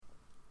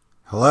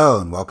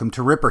Hello and welcome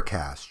to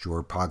Rippercast,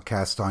 your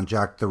podcast on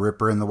Jack the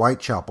Ripper and the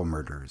Whitechapel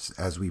murders,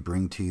 as we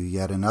bring to you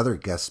yet another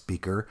guest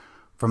speaker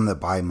from the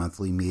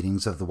bi-monthly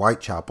meetings of the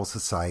Whitechapel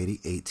Society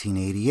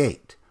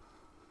 1888.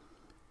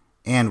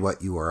 And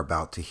what you are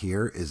about to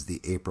hear is the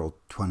April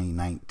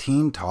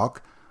 2019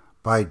 talk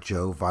by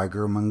Joe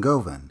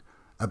Viger-Mungovan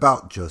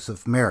about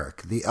Joseph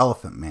Merrick, the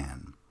Elephant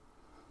Man.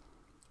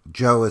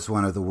 Joe is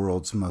one of the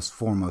world's most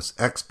foremost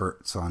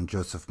experts on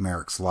Joseph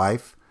Merrick's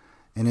life,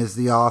 and is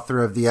the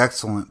author of the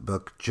excellent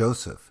book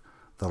Joseph,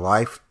 The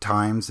Life,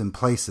 Times, and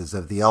Places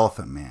of the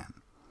Elephant Man.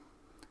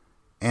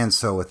 And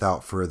so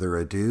without further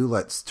ado,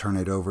 let's turn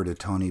it over to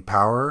Tony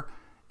Power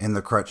and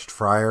the Crutched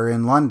Friar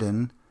in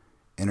London,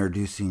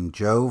 introducing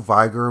Joe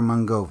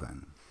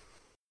Viger-Mungovan.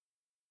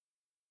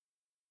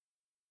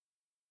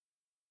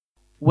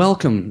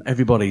 Welcome,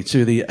 everybody,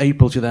 to the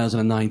April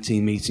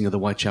 2019 meeting of the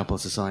Whitechapel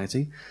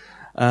Society.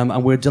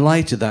 And we're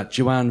delighted that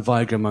Joanne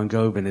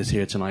Viger-Mungovan is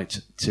here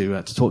tonight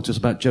to talk to us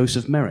about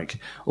Joseph Merrick,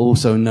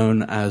 also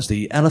known as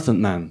the Elephant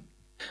Man.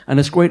 And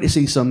it's great to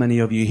see so many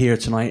of you here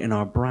tonight in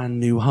our brand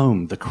new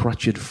home, the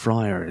Crutched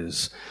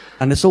Friars.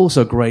 And it's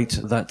also great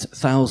that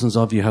thousands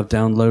of you have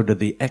downloaded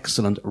the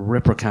excellent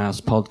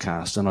Rippercast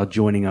podcast and are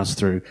joining us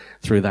through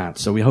that.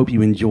 So we hope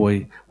you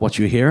enjoy what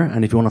you hear.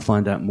 And if you want to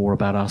find out more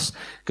about us,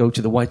 go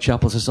to the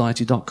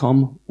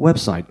whitechapelsociety.com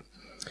website.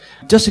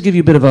 Just to give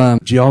you a bit of a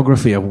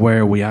geography of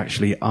where we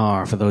actually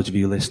are, for those of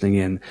you listening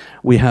in,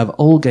 we have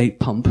Aldgate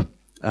Pump,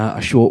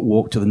 a short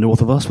walk to the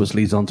north of us, which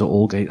leads on to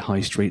Aldgate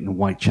High Street in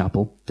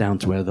Whitechapel, down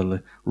to where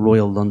the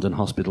Royal London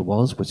Hospital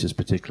was, which is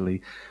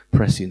particularly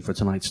prescient for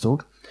tonight's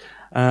talk.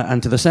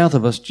 And to the south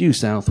of us, due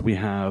south, we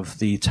have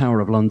the Tower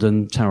of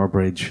London, Tower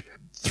Bridge.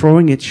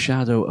 Throwing its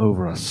shadow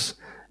over us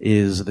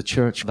is the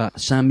church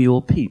that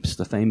Samuel Pepys,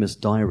 the famous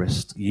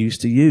diarist,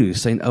 used to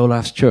use, St.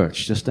 Olaf's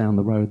Church, just down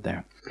the road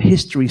there.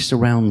 History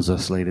surrounds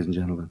us, ladies and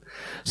gentlemen.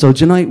 So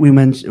tonight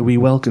we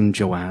welcome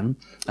Joanne,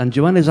 and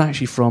Joanne is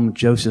actually from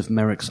Joseph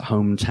Merrick's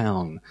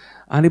hometown.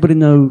 Anybody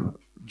know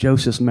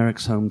Joseph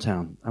Merrick's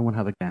hometown? I want to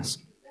have a guess.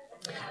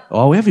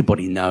 Oh,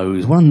 everybody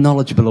knows. What a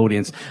knowledgeable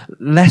audience.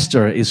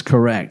 Leicester is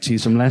correct.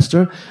 He's from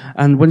Leicester.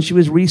 And when she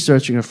was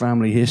researching her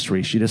family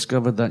history, she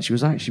discovered that she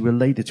was actually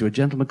related to a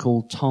gentleman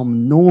called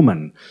Tom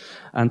Norman.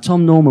 And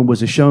Tom Norman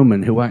was a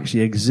showman who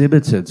actually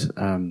exhibited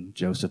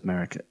Joseph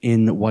Merrick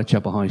in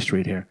Whitechapel High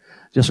Street here,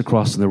 just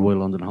across from the Royal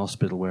London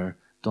Hospital where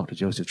Dr.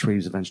 Joseph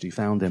Treves eventually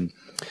found him.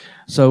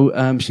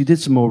 So she did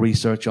some more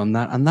research on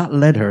that, and that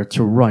led her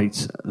to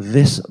write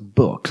this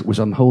book, which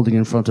I'm holding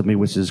in front of me,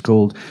 which is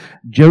called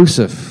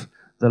Joseph,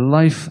 The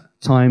Life,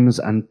 Times,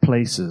 and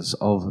Places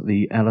of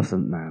the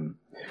Elephant Man,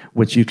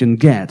 which you can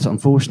get.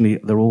 Unfortunately,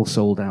 they're all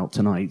sold out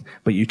tonight,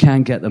 but you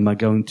can get them by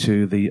going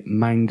to the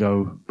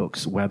Mango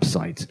Books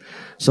website.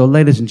 So,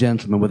 ladies and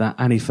gentlemen, without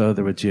any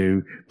further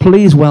ado,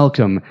 please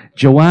welcome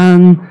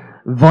Joanne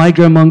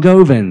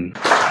Viger-Mungovan.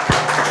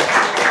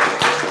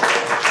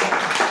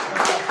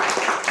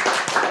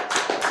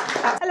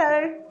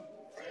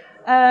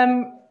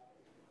 Hello.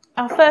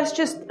 I'll first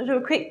just do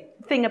a quick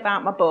thing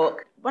about my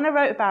book. When I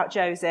wrote about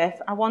Joseph,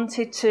 I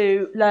wanted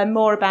to learn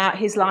more about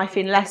his life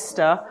in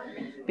Leicester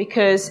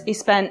because he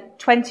spent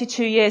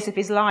 22 years of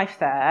his life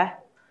there.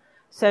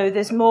 So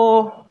there's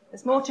more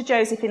to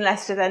Joseph in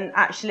Leicester than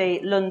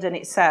actually London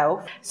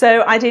itself.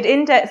 So I did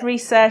in-depth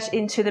research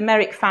into the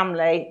Merrick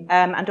family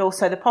and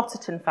also the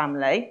Potterton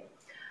family.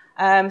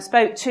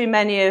 Spoke to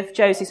many of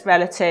Joseph's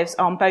relatives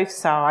on both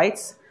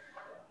sides,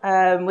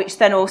 which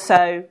then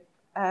also,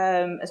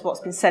 as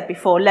what's been said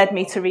before, led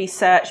me to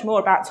research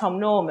more about Tom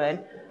Norman,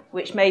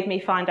 which made me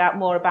find out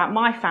more about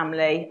my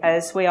family,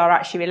 as we are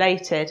actually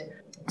related.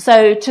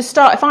 So to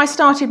start, if I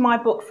started my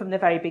book from the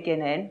very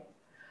beginning,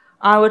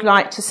 I would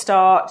like to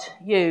start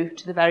you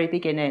to the very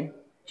beginning.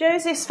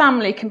 Joseph's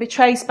family can be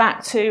traced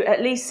back to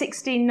at least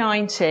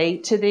 1690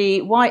 to the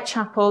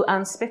Whitechapel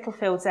and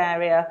Spitalfields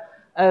area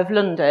of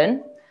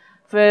London,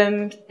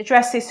 from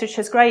addresses such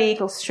as Grey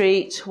Eagle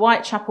Street,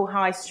 Whitechapel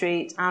High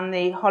Street, and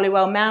the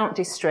Holywell Mount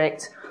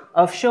district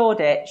of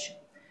Shoreditch.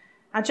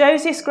 Now,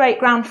 Joseph's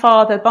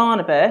great-grandfather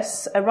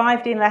Barnabas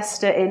arrived in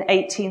Leicester in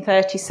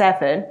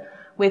 1837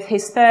 with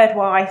his third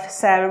wife,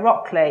 Sarah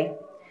Rockley.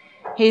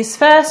 His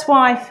first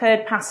wife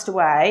had passed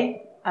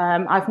away.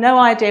 I've no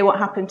idea what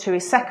happened to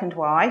his second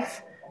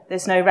wife.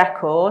 There's no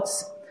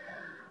records.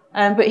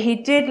 But he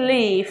did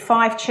leave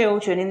 5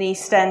 children in the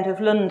East End of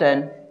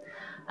London.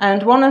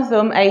 And one of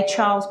them, a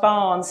Charles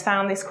Barnes,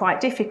 found this quite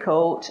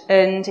difficult.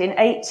 And in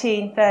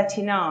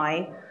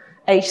 1839,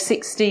 aged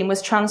 16,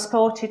 was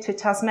transported to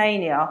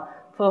Tasmania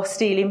for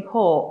stealing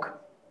pork.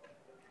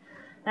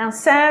 Now,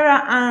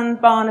 Sarah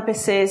and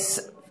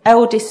Barnabas's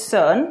eldest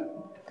son,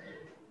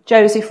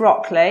 Joseph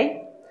Rockley,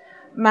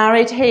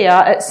 married here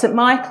at St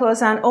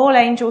Michael's and All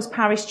Angels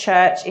Parish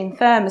Church in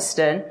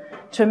Thurmaston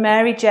to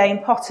Mary Jane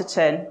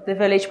Potterton, the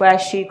village where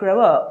she grew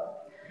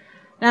up.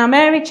 Now,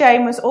 Mary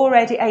Jane was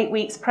already 8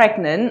 weeks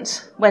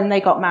pregnant when they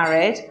got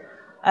married.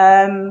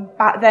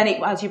 Back then,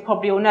 as you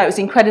probably all know, it was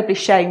incredibly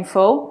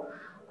shameful.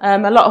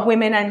 A lot of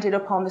women ended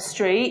up on the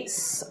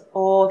streets,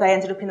 or they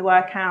ended up in the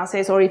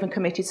workhouses, or even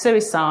committed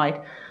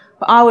suicide.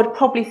 But I would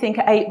probably think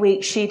at 8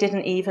 weeks she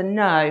didn't even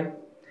know.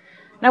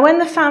 Now, when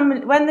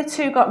the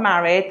two got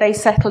married, they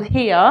settled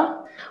here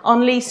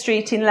on Lee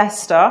Street in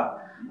Leicester.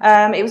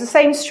 It was the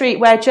same street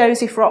where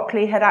Joseph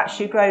Rockley had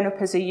actually grown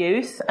up as a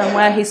youth and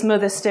where his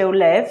mother still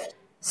lived.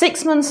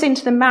 6 months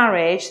into the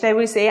marriage, there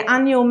was the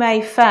annual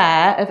May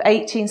Fair of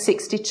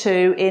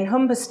 1862 in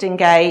Humberston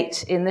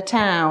Gate in the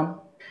town.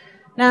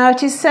 Now,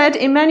 it is said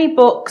in many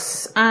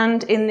books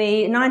and in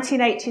the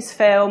 1980s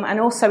film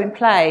and also in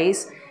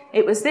plays,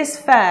 it was this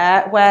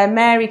fair where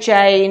Mary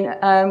Jane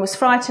was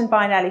frightened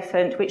by an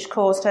elephant which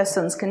caused her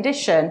son's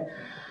condition.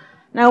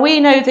 Now, we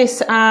know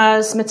this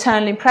as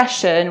maternal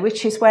impression,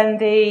 which is when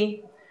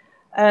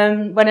an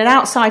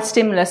outside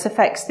stimulus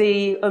affects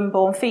the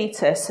unborn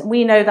fetus.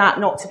 We know that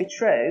not to be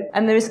true.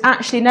 And there is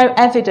actually no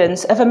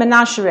evidence of a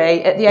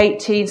menagerie at the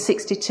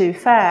 1862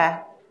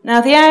 fair. Now,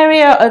 the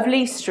area of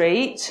Lee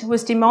Street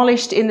was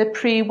demolished in the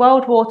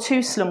pre-World War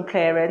II slum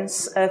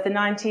clearance of the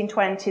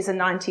 1920s and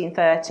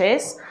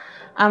 1930s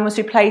and was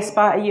replaced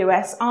by a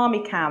US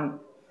Army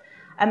camp.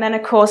 And then,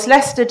 of course,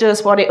 Leicester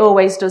does what it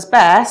always does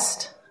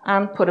best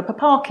and put up a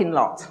parking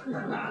lot.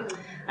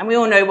 And we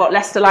all know what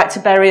Leicester like to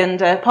bury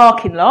under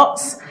parking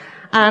lots,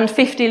 and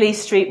 50 Lee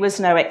Street was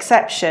no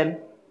exception.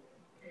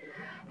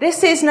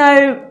 This is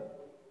no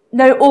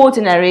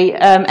ordinary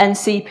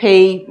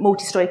NCP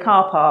multi-storey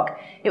car park.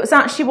 It was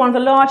actually one of the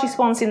largest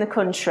ones in the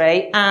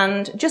country,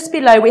 and just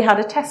below we had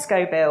a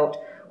Tesco built,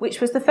 which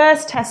was the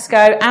first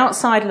Tesco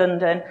outside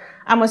London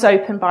and was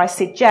opened by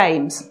Sid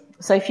James.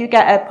 So if you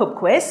get a pub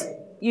quiz,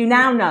 you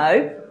now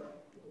know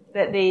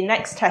that the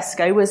next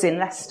Tesco was in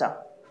Leicester.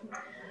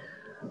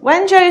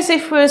 When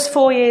Joseph was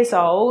 4 years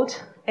old,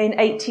 in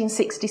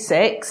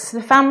 1866,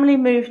 the family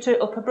moved to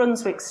Upper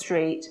Brunswick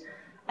Street,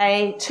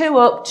 a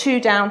 2-up,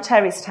 2-down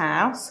terraced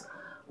house,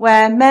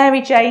 where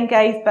Mary Jane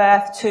gave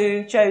birth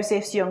to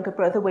Joseph's younger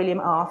brother, William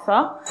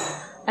Arthur,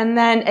 and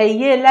then a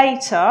year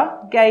later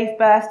gave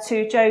birth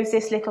to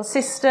Joseph's little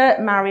sister,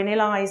 Marion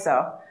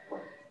Eliza.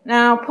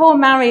 Now, poor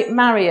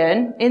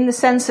Marion, in the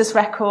census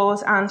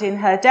records and in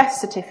her death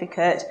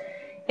certificate,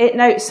 it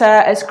notes her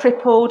as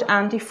crippled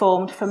and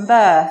deformed from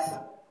birth.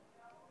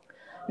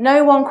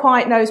 No one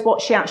quite knows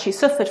what she actually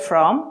suffered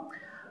from,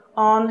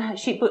 but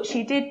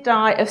she did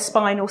die of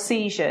spinal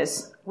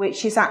seizures,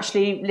 which is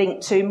actually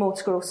linked to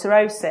multiple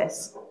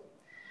sclerosis.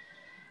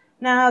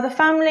 Now, the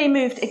family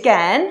moved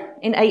again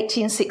in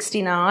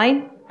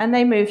 1869, and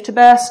they moved to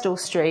Birstall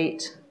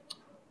Street.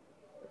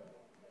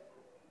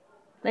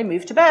 Now,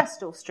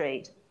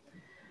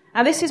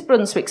 this is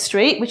Brunswick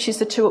Street, which is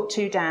the 2-up,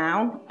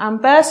 2-down, and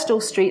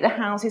Birstall Street, the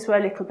houses were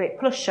a little bit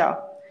plusher.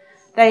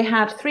 They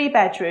had 3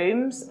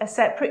 bedrooms, a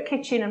separate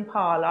kitchen and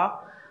parlour,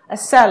 a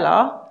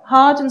cellar,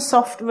 hard and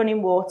soft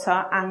running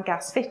water, and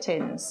gas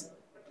fittings.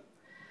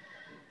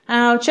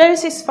 Now,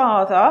 Joseph's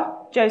father,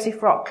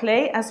 Joseph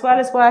Rockley, as well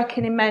as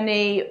working in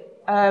many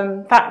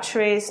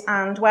factories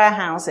and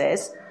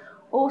warehouses,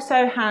 also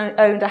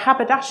owned a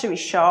haberdashery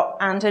shop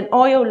and an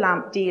oil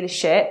lamp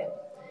dealership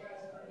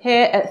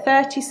here at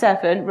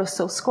 37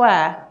 Russell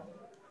Square.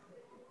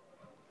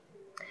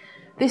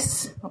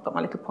 I've got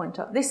my little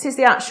pointer up. This is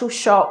the actual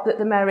shop that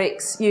the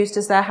Merricks used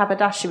as their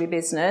haberdashery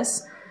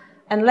business.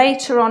 And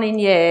later on in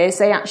years,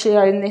 they actually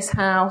owned this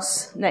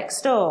house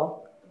next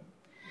door.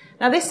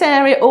 Now, this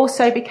area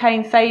also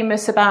became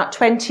famous about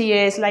 20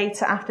 years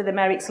later after the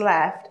Merricks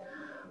left,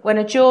 when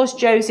a George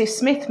Joseph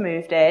Smith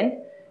moved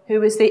in, who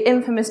was the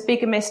infamous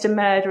bigamist and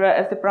murderer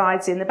of the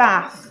brides in the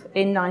Bath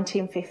in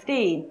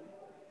 1915.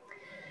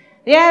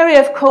 The area,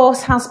 of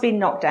course, has been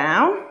knocked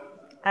down,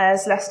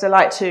 as Leicester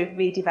like to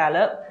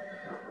redevelop,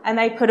 and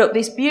they put up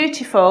this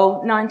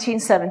beautiful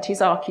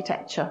 1970s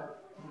architecture.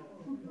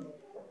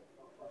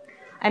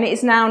 And it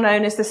is now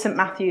known as the St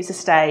Matthew's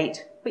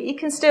Estate, but you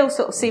can still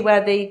sort of see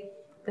where the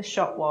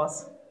shop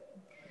was.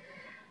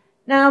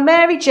 Now,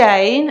 Mary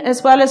Jane,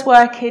 as well as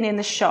working in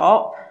the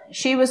shop,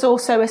 she was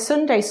also a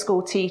Sunday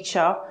school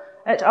teacher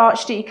at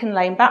Archdeacon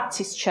Lane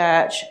Baptist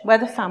Church, where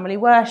the family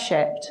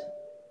worshipped.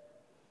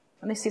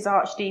 And this is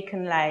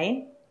Archdeacon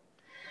Lane.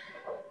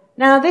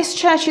 Now, this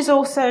church is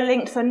also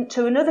linked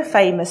to another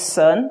famous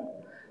son,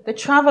 the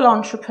travel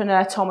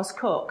entrepreneur Thomas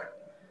Cook.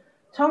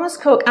 Thomas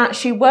Cook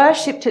actually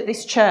worshipped at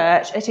this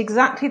church at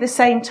exactly the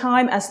same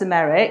time as the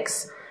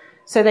Merricks,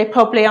 so they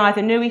probably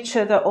either knew each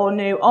other or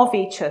knew of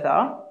each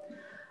other.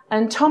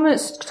 And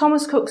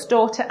Thomas Cook's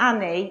daughter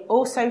Annie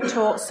also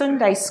taught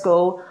Sunday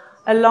school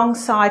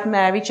alongside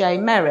Mary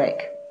Jane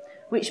Merrick,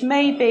 which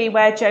may be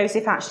where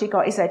Joseph actually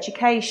got his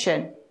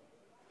education.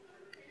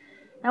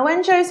 Now,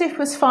 when Joseph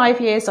was 5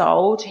 years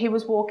old, he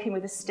was walking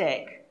with a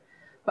stick,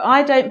 but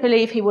I don't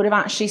believe he would have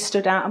actually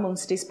stood out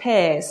amongst his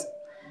peers.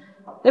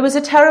 There was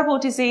a terrible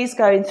disease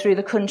going through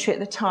the country at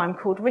the time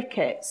called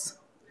rickets,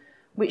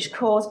 which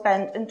caused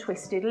bent and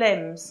twisted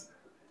limbs.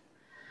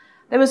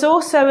 There was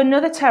also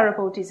another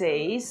terrible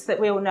disease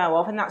that we all know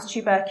of, and that's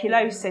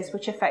tuberculosis,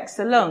 which affects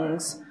the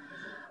lungs.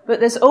 But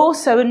there's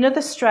also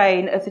another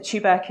strain of the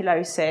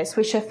tuberculosis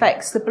which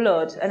affects the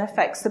blood and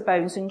affects the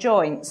bones and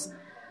joints.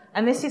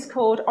 And this is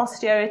called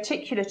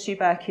osteoarticular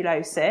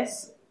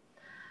tuberculosis.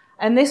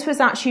 And this was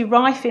actually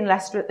rife in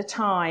Leicester at the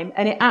time,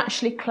 and it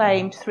actually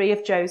claimed 3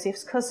 of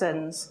Joseph's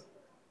cousins.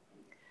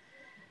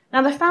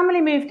 Now, the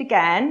family moved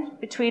again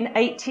between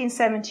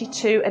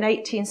 1872 and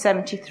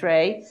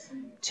 1873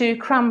 to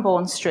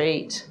Cranbourne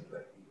Street.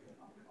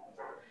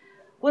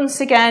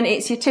 Once again,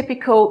 it's your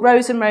typical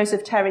rows and rows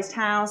of terraced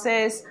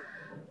houses,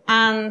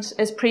 and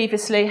as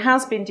previously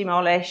has been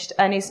demolished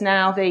and is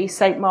now the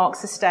St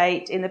Mark's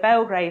Estate in the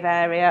Belgrave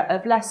area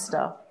of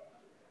Leicester.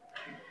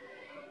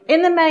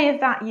 In the May of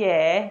that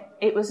year,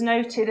 it was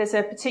noted as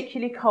a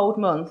particularly cold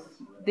month.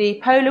 The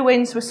polar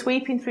winds were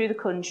sweeping through the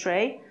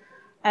country,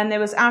 and there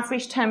was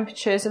average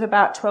temperatures of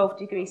about 12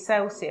 degrees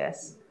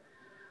Celsius.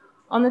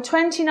 On the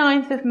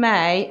 29th of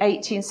May,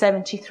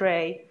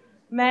 1873,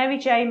 Mary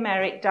Jane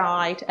Merrick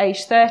died,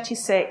 aged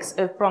 36,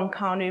 of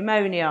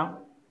bronchopneumonia,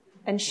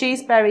 and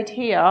she's buried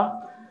here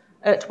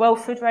at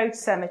Welford Road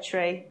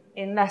Cemetery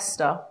in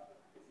Leicester.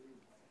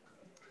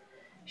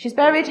 She's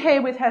buried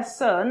here with her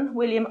son,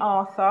 William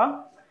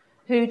Arthur,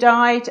 who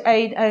died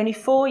only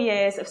 4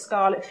 years of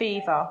scarlet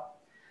fever,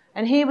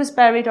 and he was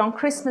buried on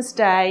Christmas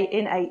Day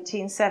in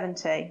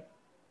 1870.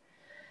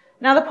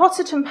 Now, the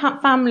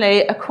Potterton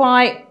family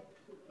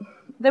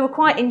were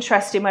quite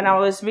interesting when I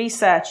was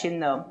researching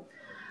them.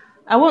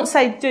 I won't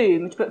say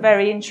doomed, but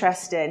very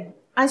interesting.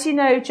 As you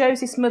know,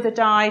 Josie's mother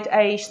died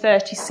aged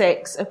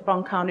 36 of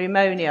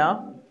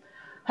bronchopneumonia.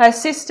 Her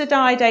sister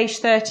died aged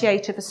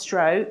 38 of a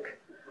stroke.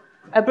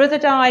 A brother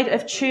died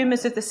of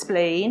tumours of the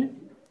spleen.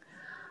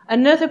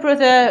 Another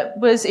brother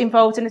was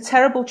involved in a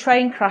terrible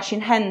train crash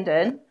in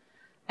Hendon,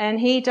 and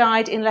he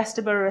died in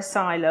Leicester Borough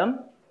Asylum.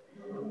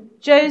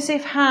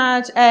 Joseph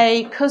had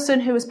a cousin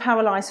who was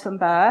paralysed from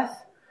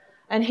birth,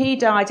 and he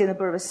died in the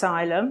Borough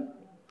Asylum.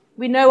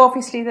 We know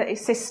obviously that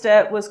his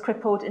sister was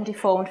crippled and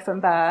deformed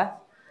from birth,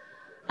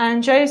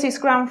 and Joseph's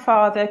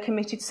grandfather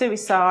committed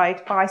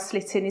suicide by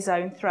slitting his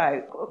own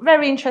throat.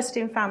 Very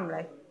interesting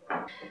family.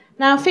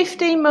 Now,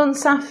 15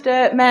 months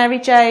after Mary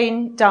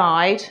Jane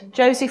died,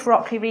 Joseph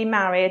Rockley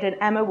remarried and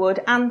Emma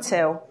Wood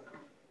Antill.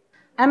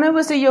 Emma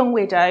was a young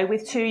widow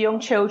with 2 young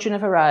children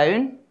of her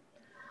own,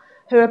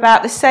 who were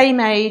about the same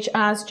age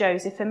as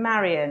Joseph and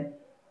Marion.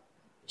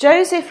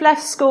 Joseph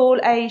left school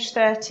aged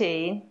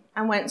 13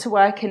 and went to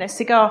work in a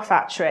cigar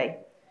factory,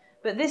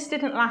 but this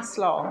didn't last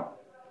long.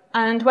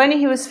 And when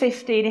he was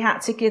 15, he had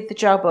to give the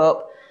job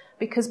up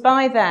because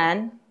by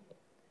then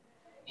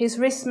his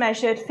wrist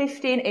measured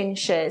 15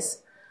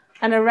 inches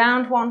and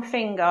around one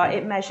finger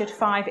it measured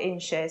 5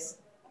 inches.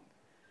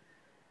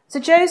 So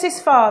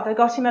Joseph's father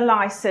got him a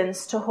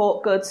licence to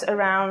hawk goods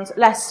around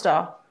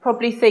Leicester,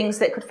 probably things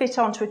that could fit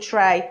onto a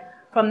tray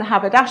from the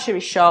haberdashery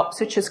shop,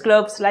 such as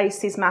gloves,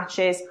 laces,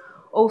 matches,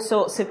 all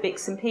sorts of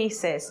bits and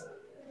pieces.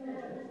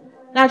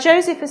 Now,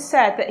 Joseph has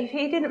said that if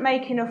he didn't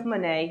make enough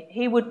money,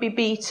 he would be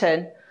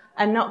beaten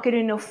and not get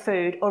enough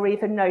food or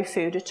even no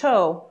food at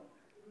all.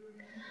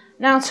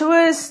 Now, to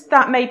us,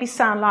 that maybe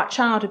sound like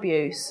child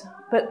abuse,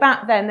 but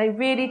back then they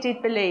really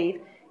did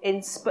believe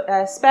in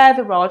spare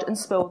the rod and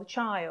spoil the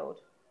child.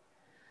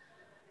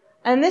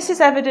 And this is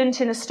evident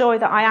in a story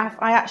that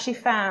I actually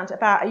found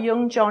about a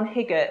young John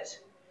Higgett,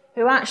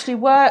 who actually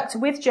worked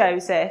with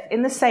Joseph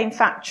in the same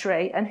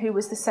factory and who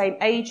was the same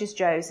age as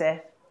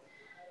Joseph.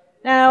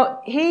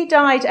 Now, he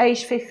died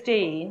aged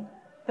 15,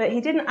 but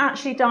he didn't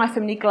actually die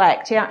from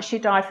neglect, he actually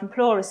died from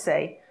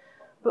pleurisy.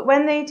 But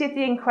when they did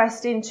the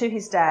inquest into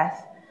his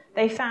death,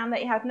 they found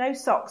that he had no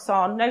socks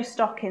on, no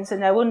stockings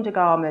and no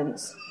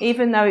undergarments,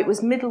 even though it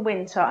was middle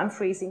winter and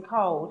freezing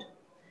cold.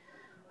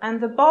 And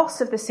the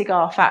boss of the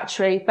cigar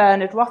factory,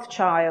 Bernard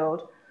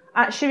Rothschild,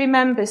 actually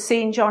remembers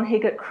seeing John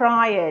Higgett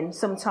crying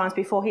sometimes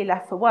before he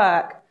left for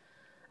work.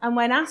 And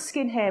when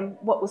asking him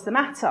what was the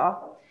matter,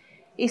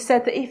 he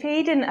said that if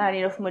he didn't earn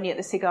enough money at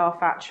the cigar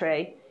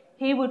factory,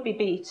 he would be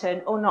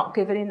beaten or not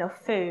given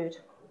enough food.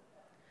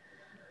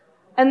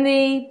 And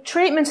the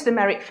treatment of the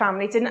Merrick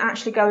family didn't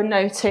actually go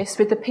unnoticed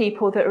with the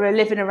people that were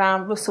living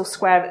around Russell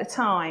Square at the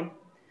time.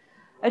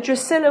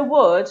 Drusilla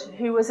Wood,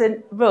 who was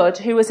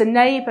a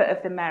neighbour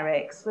of the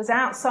Merricks, was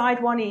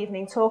outside one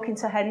evening talking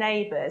to her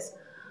neighbours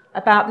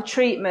about the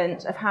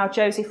treatment of how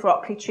Joseph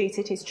Rockley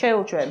treated his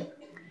children.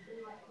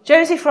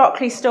 Joseph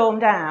Rockley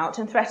stormed out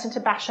and threatened to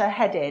bash her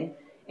head in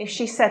if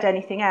she said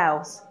anything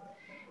else.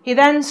 He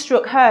then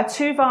struck her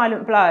 2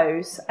 violent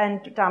blows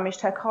and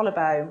damaged her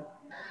collarbone.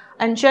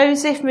 And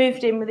Joseph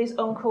moved in with his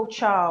uncle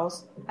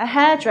Charles, a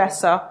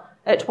hairdresser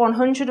at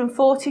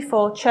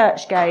 144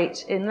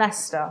 Churchgate in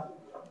Leicester.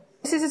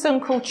 This is his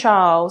uncle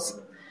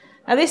Charles.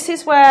 Now this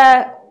is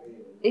where,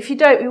 if you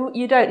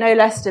don't know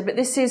Leicester, but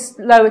this is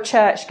Lower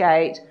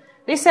Churchgate.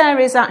 This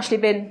area has actually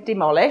been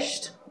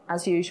demolished,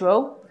 as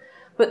usual,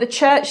 but the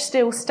church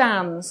still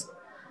stands.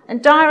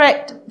 And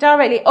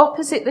directly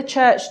opposite the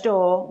church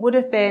door would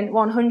have been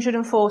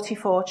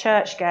 144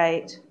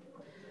 Churchgate.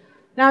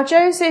 Now,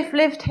 Joseph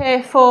lived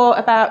here for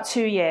about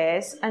 2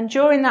 years, and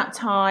during that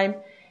time,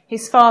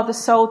 his father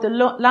sold the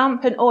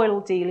lamp and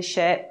oil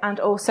dealership and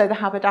also the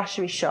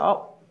haberdashery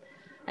shop.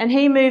 And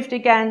he moved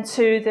again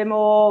to the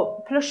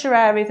more plusher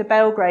area of the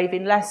Belgrave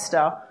in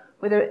Leicester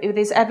with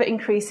his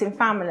ever-increasing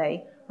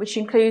family, which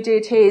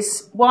included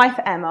his wife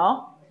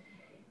Emma,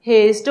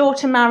 his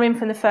daughter Marion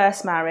from the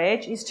first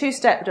marriage, his 2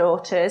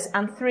 stepdaughters,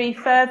 and 3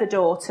 further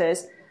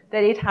daughters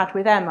that he'd had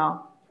with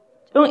Emma.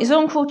 His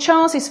uncle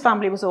Charles's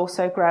family was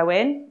also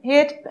growing. He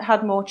had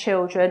had more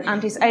children,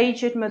 and his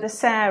aged mother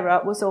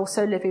Sarah was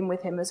also living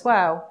with him as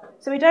well.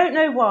 So we don't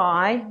know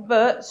why,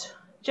 but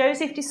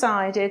Joseph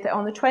decided that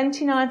on the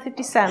 29th of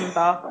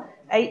December,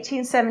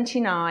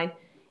 1879,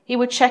 he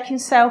would check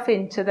himself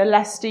into the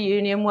Leicester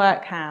Union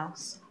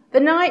Workhouse. The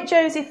night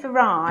Joseph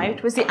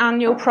arrived was the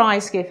annual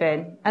prize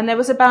giving, and there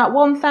was about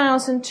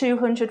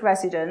 1,200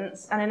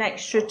 residents and an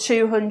extra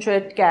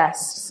 200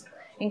 guests,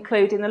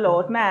 including the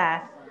Lord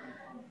Mayor.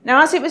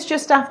 Now, as it was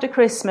just after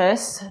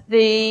Christmas,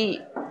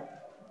 the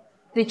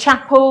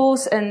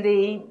chapels and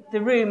the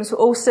rooms were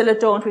all still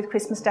adorned with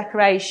Christmas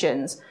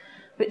decorations,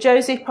 but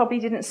Joseph probably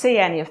didn't see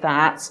any of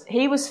that.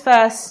 He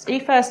first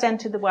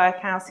entered the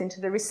workhouse into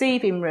the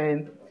receiving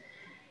room.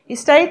 He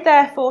stayed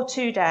there for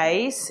 2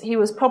 days. He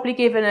was probably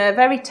given a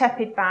very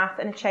tepid bath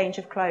and a change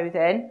of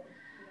clothing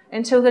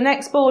until the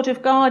next Board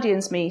of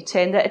Guardians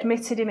meeting that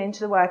admitted him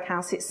into the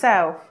workhouse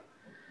itself.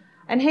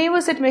 And he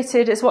was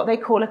admitted as what they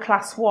call a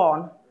Class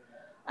 1.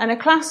 And a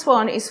Class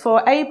 1 is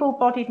for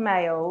able-bodied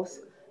males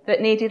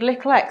that needed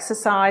little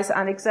exercise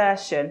and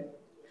exertion.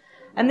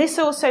 And this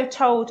also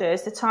told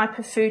us the type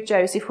of food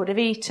Joseph would have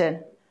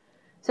eaten.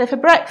 So for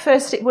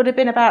breakfast, it would have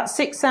been about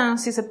 6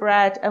 ounces of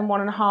bread and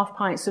 1.5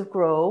 pints of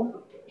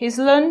gruel. His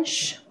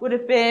lunch would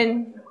have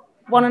been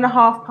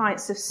 1.5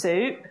 pints of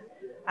soup.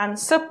 And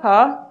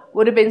supper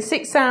would have been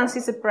 6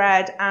 ounces of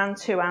bread and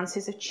 2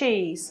 ounces of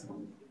cheese.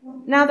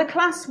 Now, the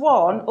Class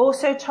 1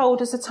 also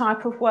told us the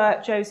type of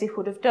work Joseph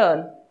would have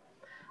done.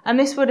 And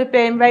this would have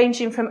been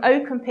ranging from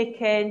oakum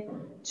picking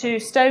to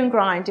stone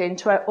grinding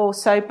to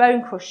also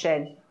bone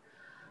crushing.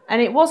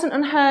 And it wasn't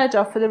unheard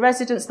of for the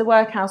residents of the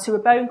workhouse who were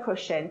bone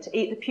crushing to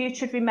eat the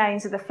putrid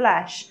remains of the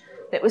flesh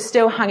that was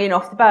still hanging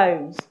off the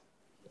bones,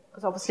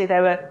 because obviously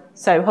they were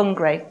so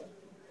hungry.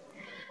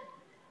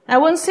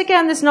 Now, once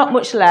again, there's not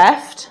much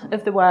left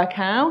of the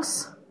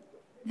workhouse.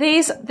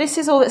 This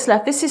is all that's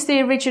left. This is the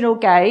original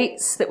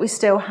gates that we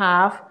still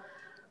have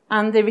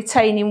and the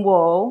retaining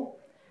wall.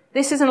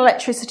 This is an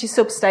electricity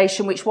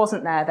substation which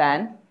wasn't there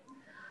then.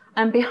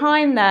 And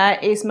behind there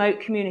is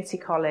Moat Community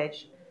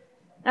College.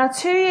 Now,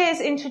 2 years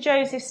into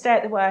Joseph's stay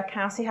at the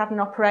workhouse, he had an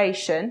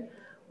operation,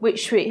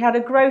 he had a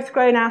growth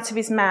growing out of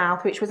his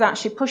mouth, which was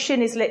actually pushing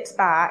his lips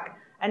back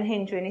and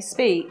hindering his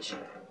speech.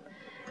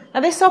 Now,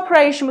 this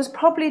operation was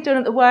probably done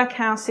at the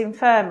workhouse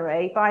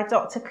infirmary by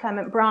Dr.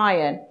 Clement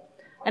Bryan,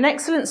 an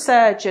excellent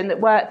surgeon that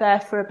worked there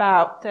for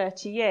about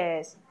 30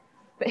 years.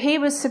 But he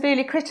was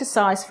severely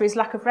criticised for his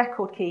lack of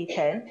record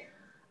keeping,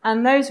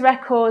 and those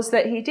records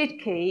that he did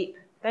keep,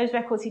 those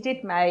records he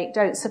did make,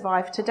 don't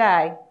survive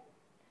today.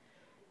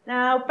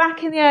 Now,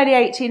 back in the early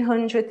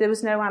 1800s, there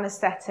was no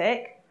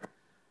anaesthetic.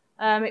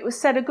 It was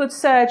said a good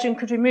surgeon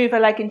could remove a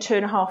leg in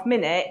 2.5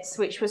 minutes,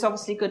 which was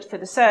obviously good for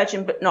the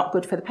surgeon, but not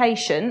good for the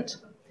patient.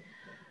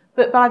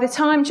 But by the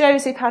time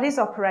Joseph had his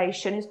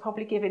operation, he was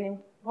probably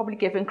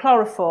given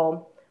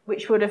chloroform,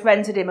 which would have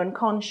rendered him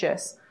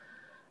unconscious.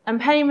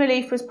 And pain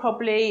relief was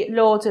probably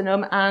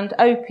laudanum and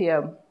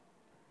opium.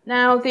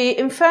 Now, the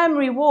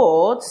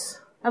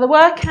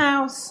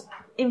workhouse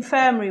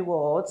infirmary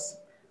wards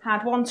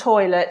had 1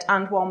 toilet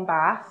and 1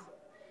 bath.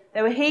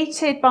 They were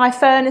heated by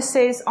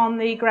furnaces on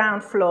the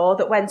ground floor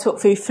that went up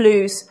through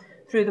flues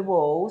through the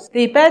walls.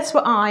 The beds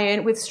were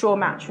iron with straw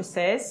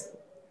mattresses.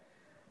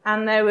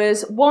 And there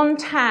was 1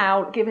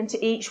 towel given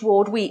to each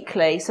ward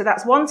weekly. So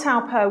that's 1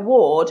 towel per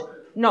ward,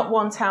 not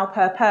 1 towel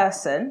per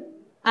person.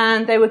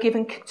 And they were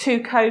given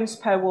 2 combs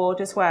per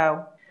ward as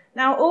well.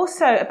 Now,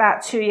 also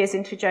about 2 years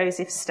into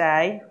Joseph's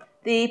stay,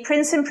 the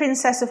Prince and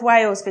Princess of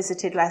Wales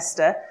visited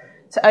Leicester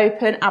to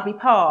open Abbey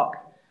Park.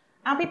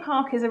 Abbey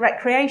Park is a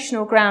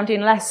recreational ground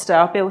in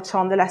Leicester built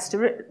on the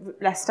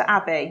Leicester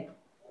Abbey.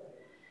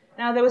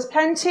 Now, there was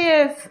plenty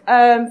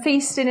of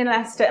feasting in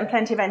Leicester and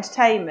plenty of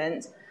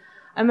entertainment,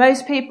 and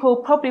most people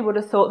probably would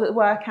have thought that the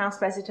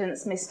workhouse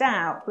residents missed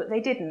out, but they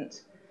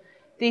didn't.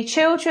 The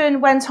children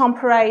went on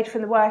parade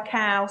from the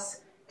workhouse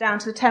down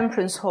to the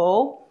Temperance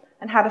Hall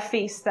and had a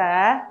feast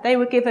there. They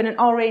were given an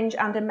orange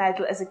and a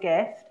medal as a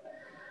gift.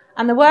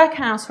 And the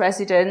workhouse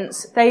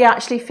residents, they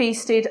actually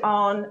feasted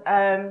on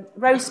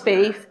roast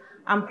beef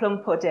and plum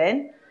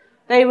pudding.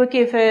 They were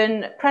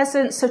given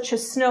presents such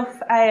as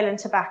snuff, ale and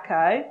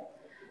tobacco.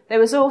 There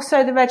was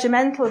also the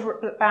regimental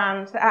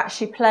band that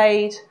actually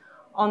played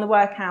on the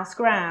workhouse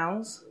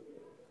grounds.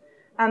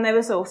 And there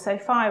was also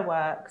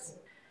fireworks.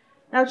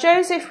 Now,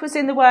 Joseph was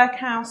in the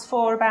workhouse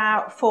for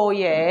about 4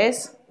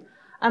 years.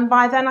 And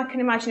by then I can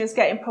imagine he was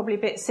getting probably a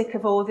bit sick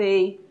of all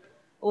the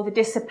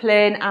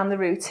discipline and the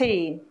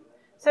routine.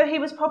 So he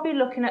was probably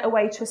looking at a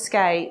way to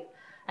escape.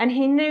 And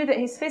he knew that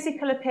his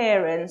physical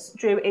appearance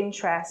drew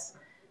interest.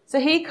 So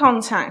he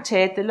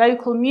contacted the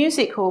local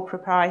music hall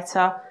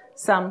proprietor,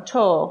 Sam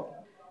Torr.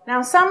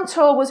 Now, Sam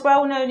Torr was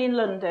well known in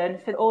London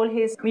for all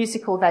his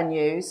musical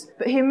venues,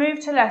 but he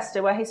moved to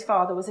Leicester where his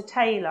father was a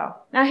tailor.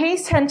 Now,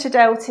 he's tend to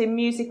dealt in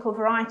musical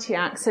variety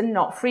acts and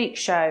not freak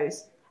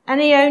shows. And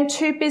he owned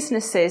 2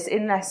 businesses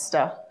in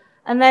Leicester,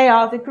 and they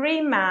are the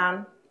Green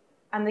Man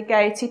and the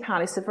Gaiety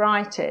Palace of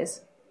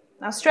Varieties.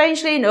 Now,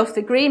 strangely enough,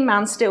 the Green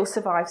Man still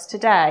survives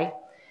today.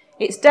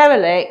 It's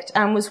derelict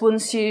and was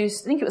once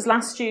used, I think it was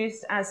last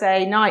used as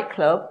a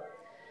nightclub.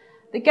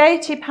 The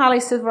Gaiety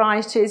Palace of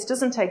Varieties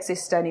doesn't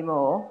exist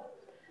anymore,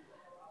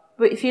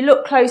 but if you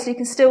look closely, you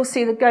can still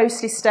see the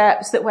ghostly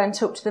steps that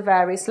went up to the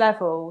various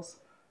levels.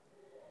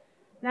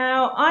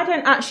 Now, I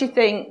don't actually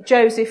think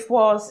Joseph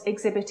was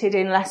exhibited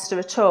in Leicester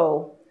at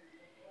all.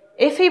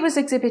 If he was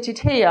exhibited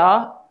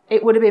here,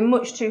 it would have been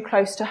much too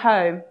close to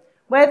home.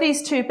 Where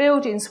these 2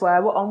 buildings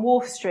were on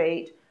Wharf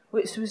Street,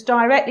 which was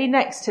directly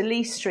next to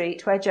Lee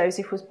Street, where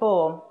Joseph was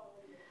born.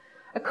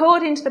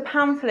 According to the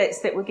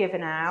pamphlets that were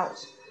given out,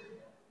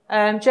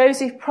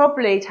 Joseph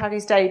probably had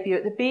his debut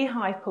at the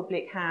Beehive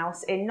Public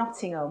House in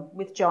Nottingham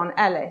with John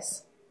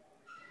Ellis.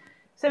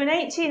 So in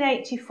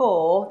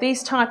 1884,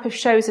 these type of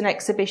shows and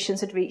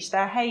exhibitions had reached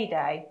their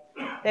heyday.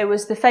 There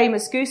was the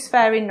famous Goose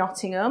Fair in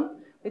Nottingham,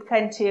 with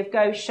plenty of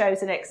ghost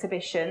shows and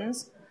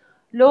exhibitions.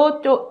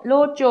 Lord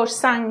George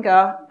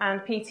Sanger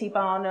and P.T.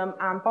 Barnum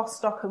and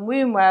Bostock and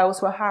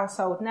Wombwells were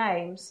household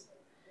names.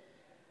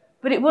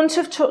 But it wouldn't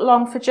have took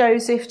long for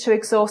Joseph to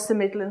exhaust the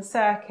Midland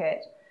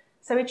circuit.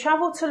 So he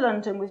travelled to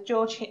London with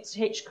George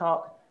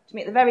Hitchcock to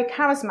meet the very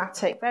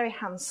charismatic, very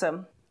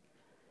handsome,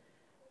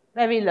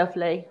 very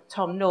lovely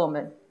Tom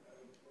Norman.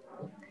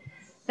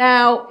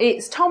 Now,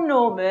 it's Tom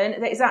Norman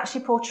that is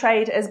actually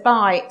portrayed as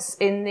Bites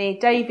in the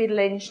David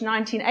Lynch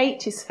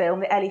 1980s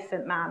film, The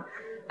Elephant Man,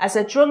 as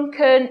a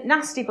drunken,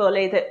 nasty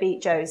bully that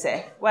beat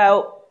Joseph.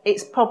 Well,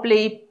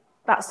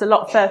 that's a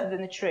lot further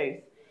than the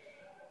truth.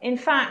 In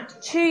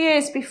fact, 2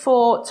 years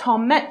before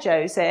Tom met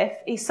Joseph,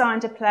 he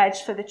signed a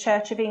pledge for the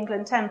Church of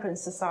England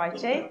Temperance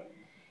Society.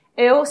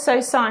 He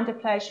also signed a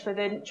pledge for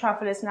the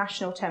Travellers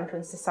National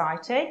Temperance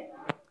Society.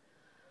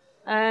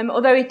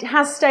 Although he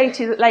has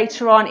stated that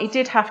later on he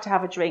did have to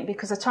have a drink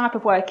because the type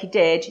of work he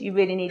did, you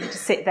really needed to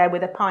sit there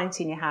with a pint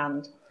in your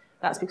hand.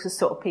 That's because of the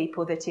sort of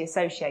people that he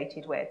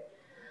associated with.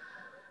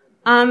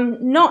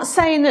 I'm not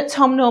saying that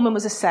Tom Norman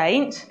was a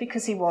saint,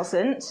 because he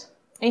wasn't.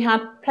 He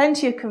had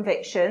plenty of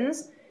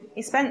convictions.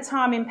 He spent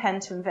time in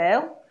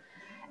Pentonville.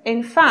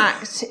 In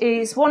fact,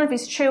 one of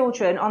his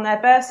children on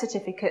their birth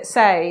certificate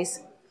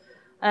says,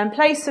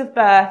 place of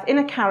birth in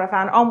a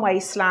caravan on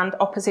wasteland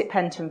opposite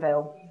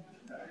Pentonville.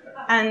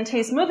 And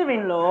his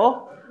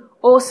mother-in-law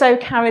also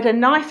carried a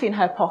knife in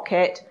her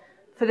pocket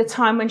for the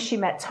time when she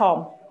met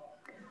Tom.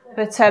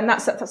 But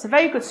that's a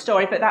very good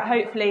story, but that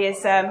hopefully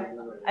is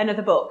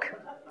another book,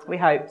 we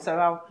hope. So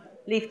I'll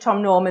leave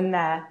Tom Norman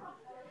there.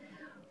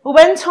 Well,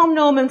 when Tom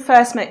Norman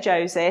first met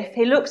Joseph,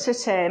 he looked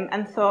at him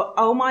and thought,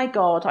 oh my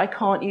God, I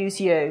can't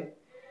use you.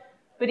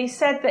 But he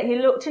said that he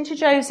looked into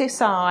Joseph's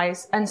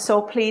eyes and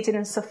saw pleading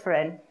and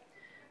suffering.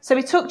 So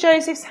he took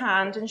Joseph's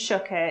hand and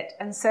shook it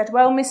and said,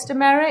 well, Mr.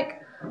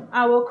 Merrick,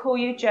 I will call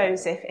you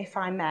Joseph if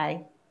I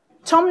may.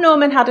 Tom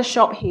Norman had a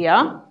shop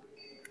here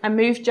and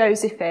moved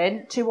Joseph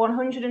in to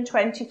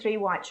 123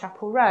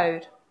 Whitechapel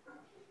Road.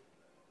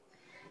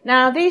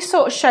 Now, these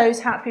sort of shows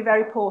had to be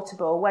very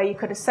portable, where you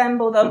could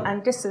assemble them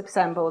and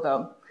disassemble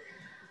them.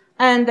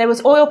 And there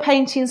was oil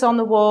paintings on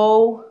the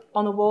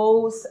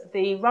walls.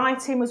 The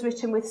writing was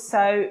written with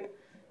soap.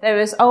 There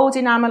was old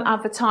enamel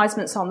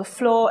advertisements on the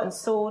floor and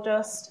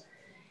sawdust.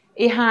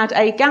 He had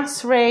a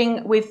gas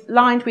ring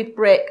lined with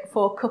brick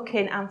for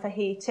cooking and for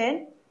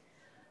heating.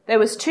 There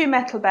was 2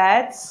 metal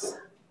beds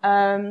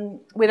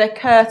with a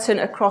curtain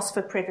across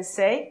for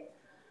privacy.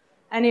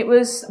 And it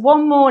was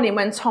one morning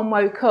when Tom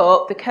woke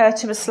up, the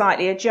curtain was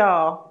slightly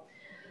ajar.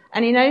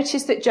 And he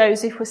noticed that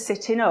Joseph was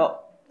sitting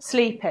up,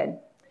 sleeping.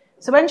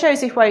 So when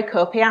Joseph woke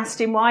up, he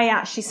asked him why he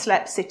actually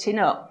slept sitting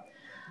up.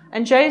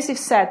 And Joseph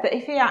said that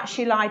if he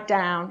actually lied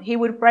down, he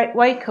would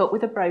wake up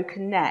with a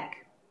broken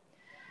neck.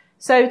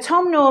 So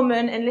Tom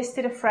Norman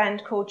enlisted a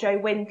friend called Joe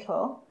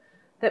Wintle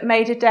that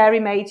made a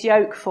dairymaid's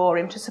yoke for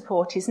him to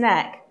support his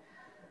neck.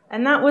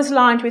 And that was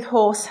lined with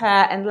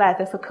horsehair and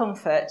leather for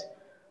comfort.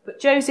 But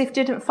Joseph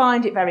didn't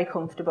find it very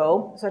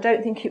comfortable, so I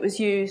don't think it was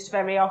used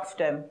very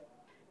often.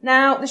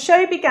 Now, the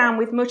show began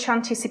with much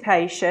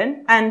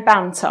anticipation and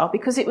banter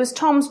because it was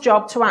Tom's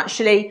job to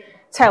actually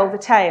tell the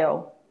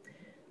tale.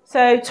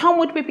 So Tom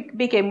would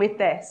begin with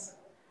this.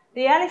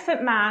 The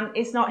Elephant Man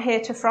is not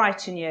here to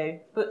frighten you,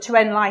 but to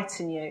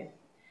enlighten you.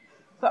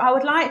 But I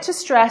would like to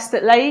stress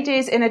that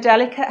ladies in a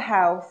delicate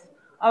health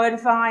are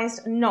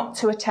advised not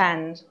to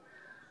attend.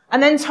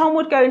 And then Tom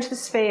would go into the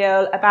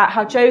spiel about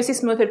how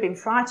Joseph's mother had been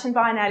frightened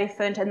by an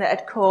elephant and that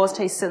had caused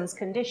his son's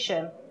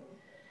condition.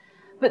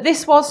 But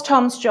this was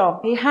Tom's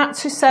job. He had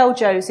to sell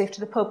Joseph to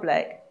the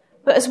public.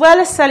 But as well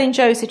as selling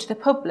Joseph to the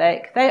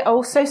public, they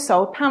also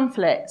sold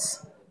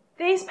pamphlets.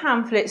 These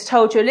pamphlets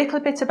told you a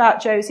little bit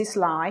about Joseph's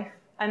life,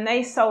 and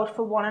they sold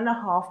for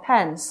 1.5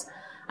 pence.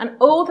 And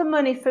all the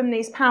money from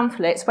these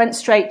pamphlets went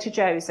straight to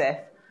Joseph.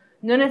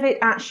 None of it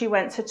actually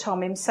went to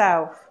Tom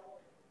himself.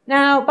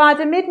 Now, by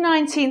the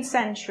mid-19th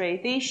century,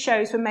 these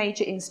shows were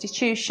major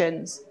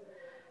institutions.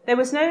 There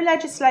was no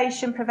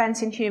legislation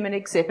preventing human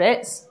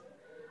exhibits,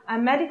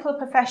 and medical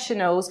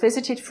professionals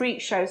visited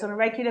freak shows on a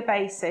regular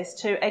basis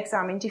to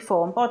examine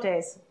deformed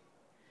bodies.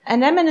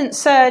 An eminent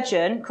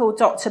surgeon called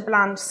Dr.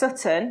 Bland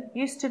Sutton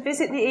used to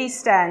visit the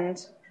East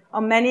End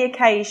on many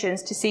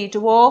occasions to see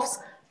dwarfs,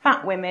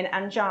 fat women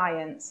and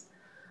giants.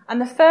 And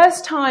the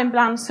first time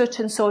Bland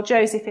Sutton saw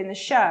Joseph in the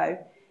show,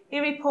 he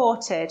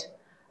reported,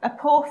 "A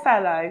poor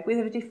fellow with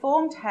a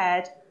deformed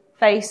head,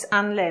 face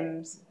and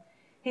limbs.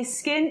 His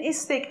skin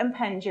is thick and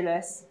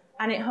pendulous,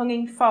 and it hung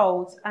in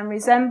folds and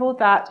resembled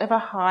that of a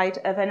hide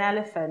of an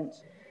elephant."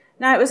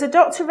 Now, it was a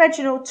Dr.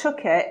 Reginald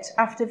Tuckett,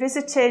 after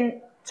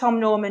visiting Tom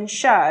Norman's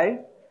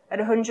show at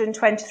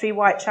 123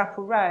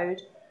 Whitechapel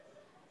Road,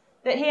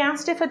 that he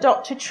asked if a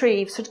Dr.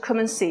 Treves would come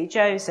and see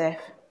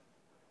Joseph.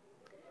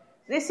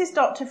 This is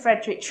Dr.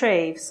 Frederick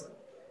Treves.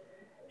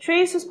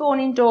 Treves was born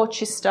in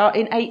Dorchester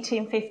in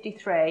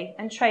 1853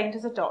 and trained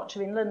as a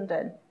doctor in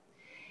London.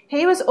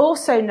 He was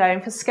also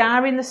known for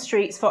scouring the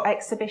streets for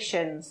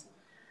exhibitions,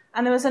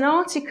 and there was an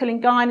article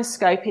in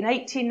Gynoscope in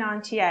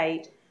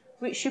 1898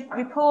 which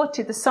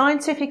reported the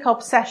scientific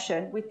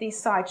obsession with these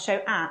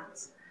sideshow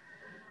acts.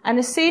 And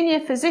a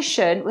senior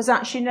physician was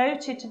actually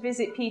noted to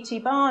visit P.T.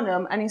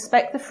 Barnum and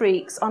inspect the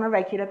freaks on a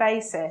regular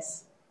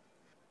basis.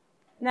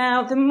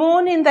 Now, the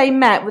morning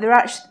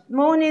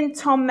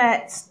Tom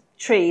met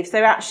Treves,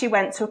 they actually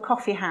went to a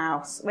coffee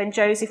house when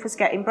Joseph was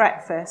getting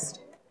breakfast.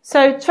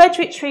 So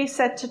Frederick Treves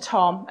said to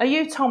Tom, "Are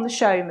you Tom the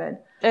showman?"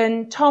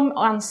 And Tom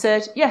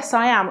answered, "Yes,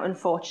 I am,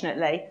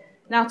 unfortunately."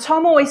 Now,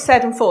 Tom always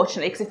said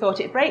unfortunately because he thought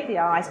it'd break the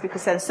ice,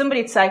 because then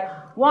somebody'd say,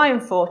 "Why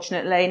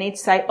unfortunately?" And he'd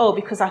say, "Oh,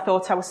 because I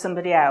thought I was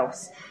somebody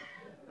else."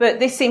 But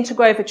this seemed to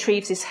go over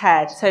Treves's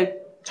head. So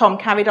Tom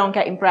carried on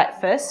getting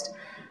breakfast,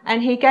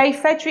 and he gave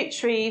Frederick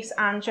Treves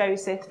and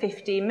Joseph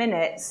 15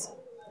 minutes.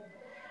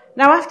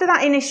 Now, after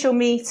that initial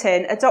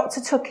meeting, a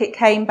Dr. Tuckett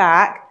came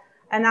back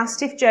and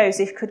asked if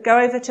Joseph could go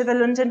over to the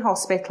London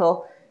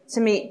hospital to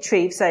meet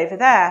Treves over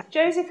there.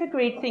 Joseph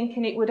agreed,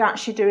 thinking it would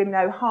actually do him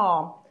no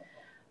harm.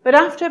 But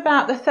after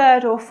about the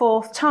third or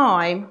fourth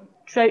time,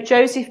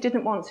 Joseph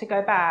didn't want to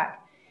go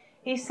back.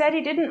 He said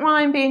he didn't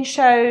mind being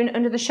shown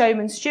under the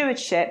showman's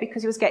stewardship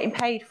because he was getting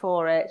paid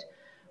for it.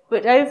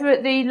 But over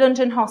at the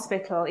London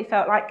hospital, he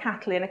felt like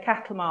cattle in a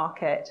cattle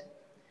market.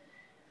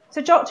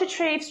 So Dr.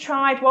 Treves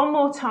tried one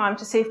more time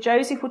to see if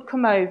Joseph would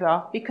come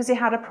over because he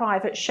had a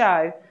private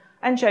show,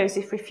 and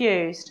Joseph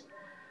refused.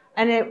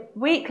 And a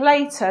week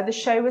later, the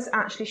show was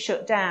actually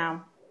shut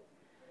down.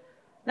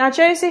 Now,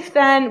 Joseph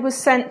then was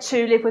sent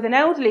to live with an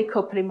elderly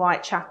couple in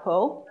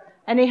Whitechapel,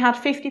 and he had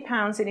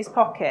 £50 in his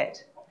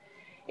pocket.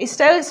 He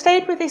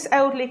stayed with this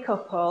elderly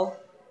couple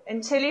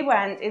until he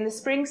went, in the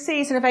spring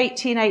season of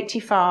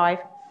 1885,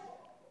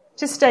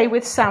 to stay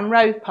with Sam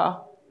Roper.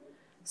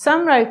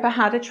 Sam Roper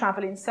had a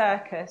travelling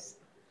circus,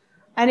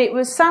 and it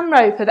was Sam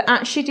Roper that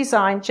actually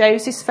designed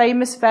Joseph's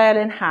famous veil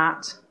and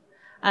hat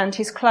and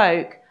his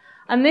cloak,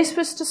 and this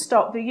was to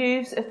stop the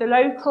youths of the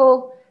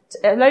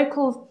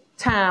local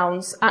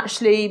towns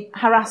actually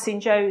harassing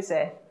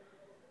Joseph.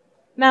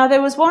 Now,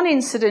 there was one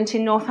incident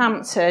in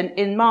Northampton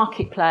in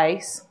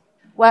Marketplace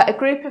where a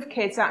group of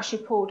kids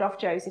actually pulled off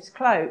Joseph's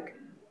cloak,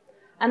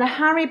 and a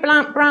Harry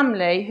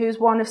Bramley, who's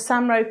one of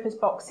Sam Roper's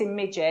boxing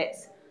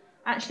midgets,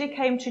 actually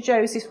came to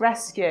Joseph's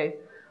rescue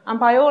and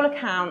by all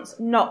accounts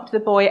knocked the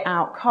boy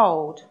out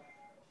cold.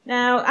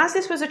 Now, as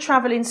this was a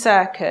travelling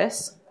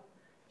circus,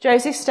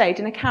 Joseph stayed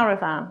in a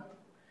caravan.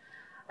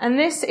 And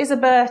this is a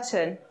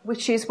Burton,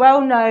 which is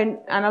well known,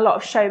 and a lot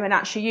of showmen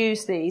actually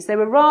use these. They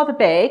were rather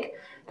big.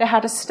 They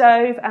had a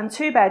stove and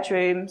 2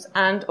 bedrooms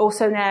and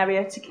also an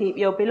area to keep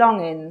your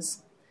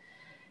belongings.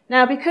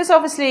 Now, because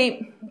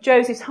obviously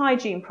Joseph's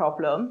hygiene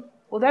problem,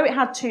 although it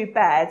had 2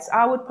 beds,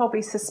 I would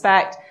probably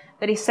suspect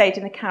that he stayed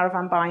in the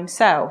caravan by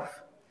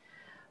himself.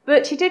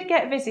 But he did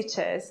get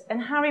visitors,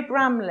 and Harry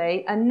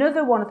Bramley,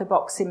 another one of the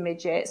boxing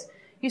midgets,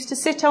 used to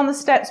sit on the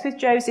steps with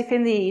Joseph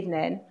in the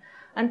evening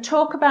and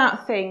talk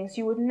about things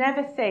you would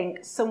never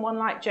think someone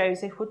like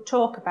Joseph would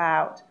talk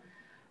about.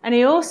 And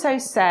he also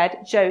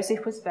said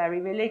Joseph was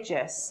very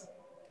religious.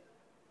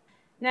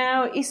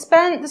 Now, he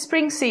spent the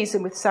spring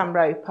season with Sam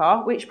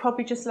Roper, which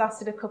probably just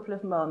lasted a couple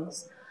of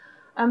months.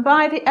 And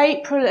by the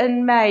April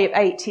and May of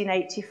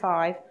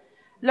 1885,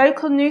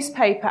 local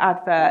newspaper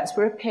adverts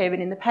were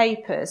appearing in the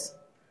papers.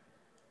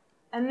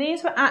 And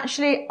these were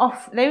actually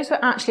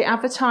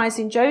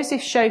advertising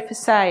Joseph's show for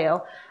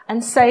sale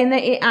and saying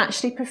that he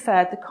actually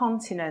preferred the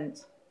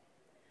Continent.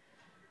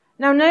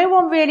 Now, no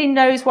one really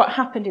knows what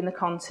happened in the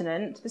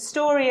Continent. The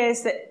story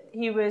is that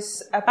he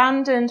was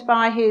abandoned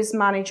by his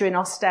manager in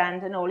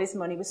Ostend and all his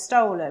money was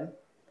stolen.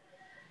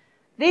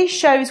 These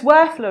shows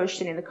were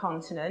flourishing in the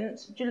Continent.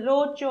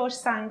 Lord George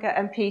Sanger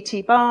and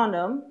P.T.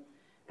 Barnum,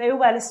 they were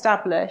well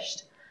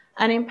established.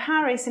 And in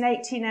Paris in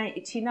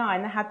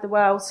 1889, they had the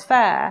World's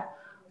Fair,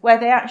 where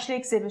they actually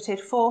exhibited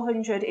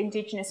 400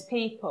 indigenous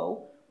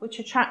people which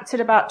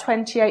attracted about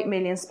 28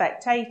 million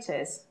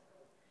spectators.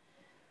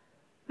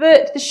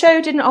 But the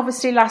show didn't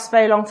obviously last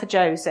very long for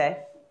Joseph,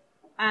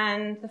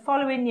 and the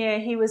following year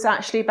he was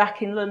actually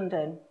back in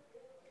London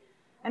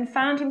and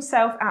found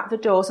himself at the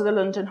doors of the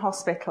London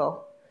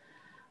hospital.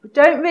 We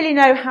don't really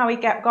know how he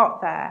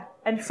got there,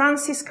 and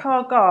Francis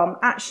Carr-Gomm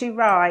actually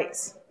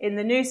writes in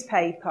the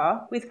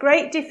newspaper, with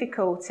great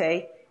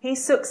difficulty, he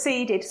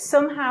succeeded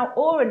somehow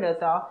or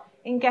another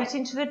in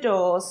getting to the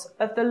doors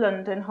of the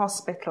London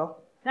hospital.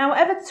 Now,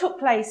 whatever took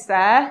place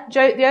there,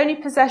 the only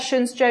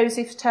possessions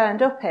Joseph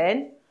turned up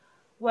in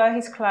were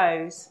his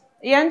clothes.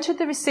 He entered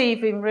the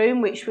receiving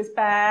room, which was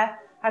bare,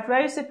 had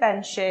rows of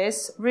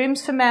benches,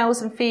 rooms for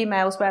males and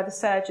females where the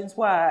surgeons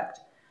worked,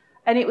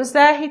 and it was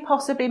there he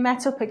possibly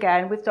met up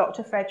again with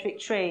Dr. Frederick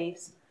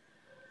Treves.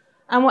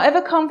 And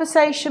whatever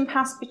conversation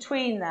passed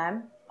between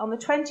them, on the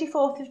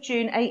 24th of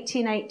June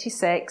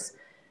 1886,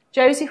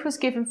 Joseph was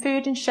given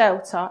food and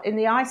shelter in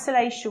the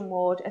isolation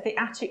ward of the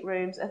attic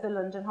rooms of the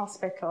London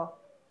hospital.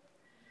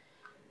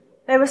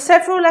 There were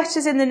several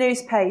letters in the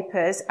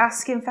newspapers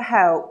asking for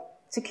help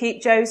to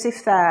keep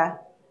Joseph there.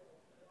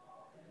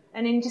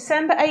 And in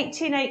December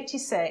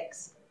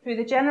 1886, through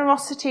the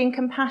generosity and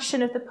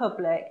compassion of the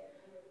public,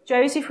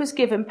 Joseph was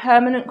given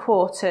permanent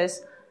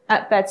quarters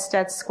at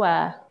Bedstead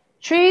Square.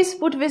 Treves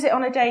would visit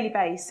on a daily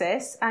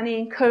basis, and he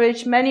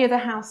encouraged many other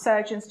house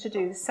surgeons to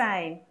do the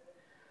same.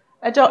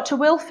 A Dr.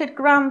 Wilfrid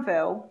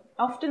Granville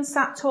often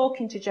sat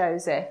talking to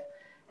Joseph,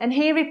 and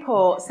he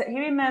reports that he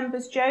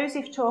remembers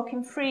Joseph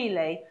talking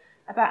freely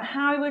about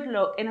how he would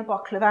look in a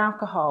bottle of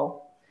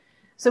alcohol.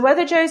 So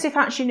whether Joseph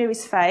actually knew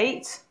his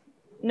fate,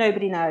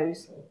 nobody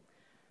knows.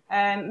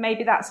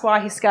 Maybe that's why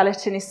his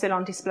skeleton is still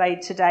on display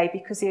today,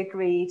 because he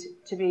agreed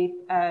to be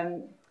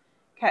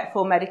kept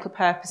for medical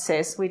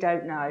purposes. We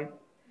don't know.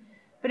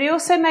 But he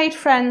also made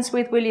friends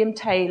with William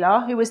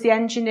Taylor, who was the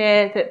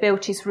engineer that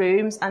built his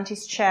rooms and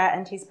his chair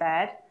and his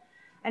bed.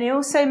 And he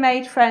also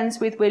made friends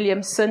with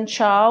William's son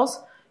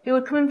Charles, who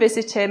would come and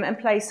visit him and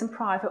play some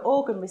private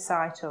organ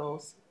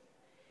recitals.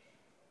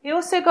 He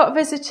also got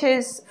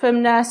visitors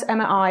from Nurse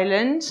Emma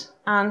Ireland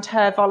and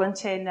her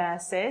volunteer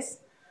nurses.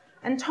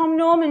 And Tom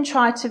Norman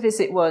tried to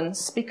visit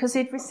once because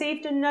he'd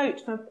received a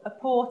note from a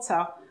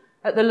porter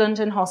at the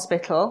London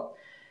hospital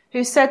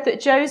who said that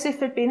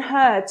Joseph had been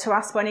heard to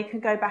ask when he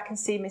could go back and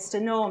see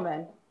Mr.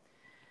 Norman.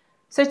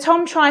 So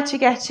Tom tried to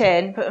get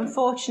in, but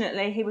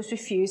unfortunately he was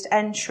refused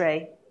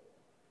entry.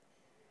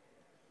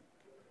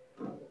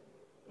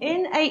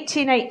 In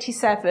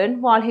 1887,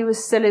 while he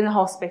was still in the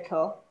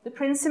hospital, the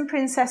Prince and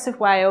Princess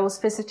of Wales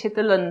visited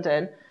the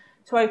London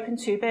to open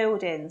two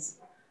buildings,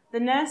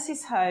 the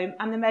Nurses' Home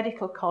and the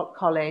Medical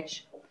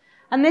College,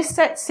 and this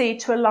set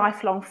seed to a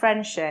lifelong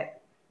friendship.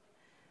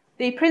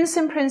 The Prince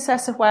and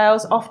Princess of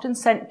Wales often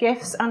sent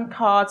gifts and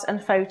cards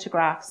and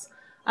photographs,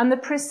 and the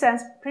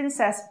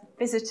princess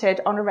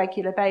visited on a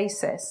regular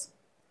basis.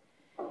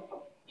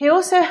 He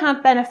also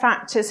had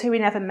benefactors who he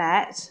never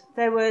met.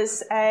 There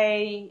was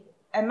a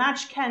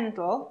Madge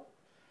Kendall,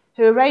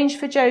 who arranged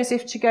for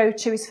Joseph to go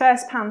to his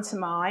first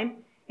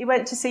pantomime. He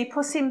went to see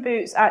Puss in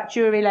Boots at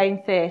Drury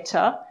Lane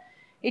Theatre.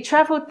 He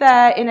travelled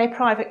there in a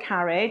private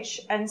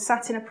carriage and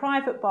sat in a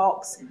private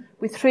box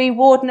with 3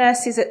 ward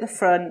nurses at the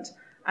front,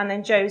 and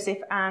then Joseph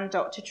and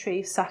Dr.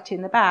 Treves sat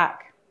in the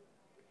back.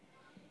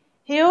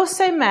 He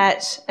also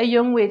met a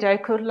young widow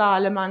called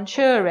Lila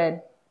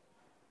Manchurin.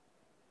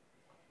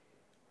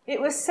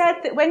 It was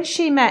said that when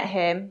she met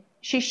him,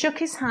 she shook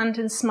his hand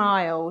and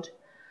smiled,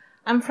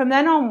 and from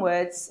then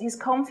onwards his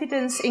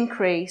confidence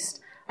increased,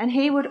 and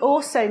he would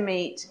also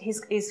meet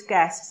his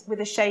guests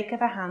with a shake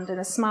of a hand and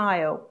a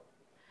smile.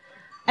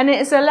 And it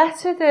is a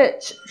letter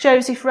that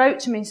Joseph wrote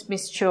to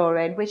Miss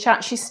Turin, which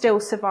actually still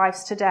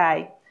survives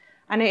today.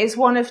 And it is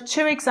one of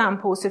 2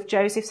 examples of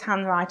Joseph's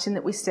handwriting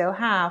that we still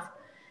have.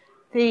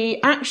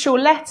 The actual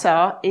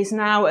letter is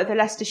now at the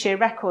Leicestershire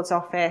Records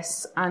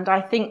Office, and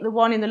I think the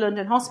one in the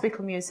London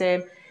Hospital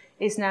Museum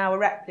is now a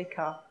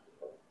replica.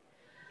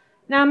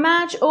 Now,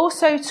 Madge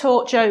also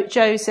taught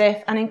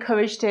Joseph and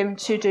encouraged him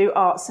to do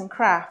arts and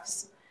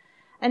crafts.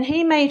 And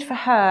he made for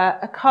her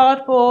a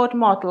cardboard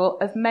model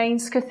of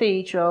Mainz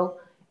Cathedral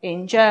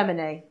in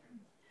Germany.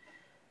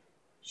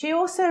 She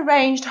also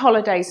arranged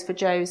holidays for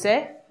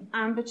Joseph,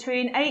 and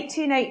between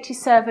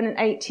 1887 and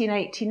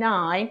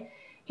 1889,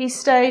 he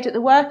stayed at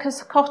the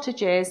workers'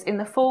 cottages in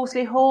the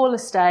Fallsley Hall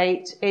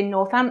estate in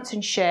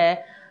Northamptonshire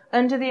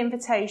under the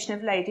invitation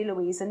of Lady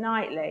Louisa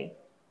Knightley.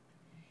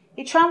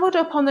 He travelled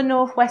up on the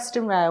North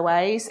Western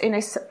Railways in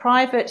a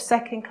private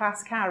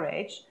second-class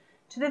carriage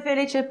to the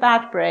village of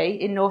Badbury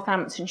in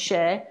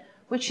Northamptonshire,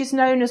 which is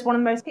known as one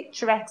of the most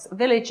picturesque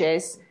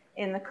villages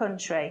in the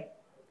country.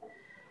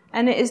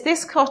 And it is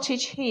this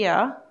cottage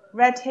here,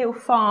 Red Hill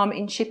Farm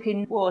in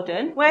Chipping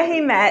Warden, where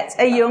he met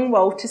a young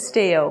Walter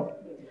Steele.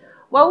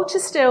 Walter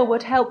Steele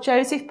would help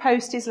Joseph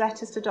post his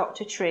letters to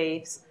Dr.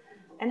 Treves,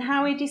 and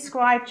how he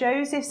described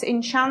Joseph's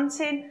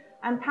enchanting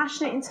and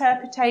passionate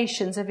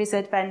interpretations of his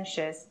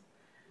adventures,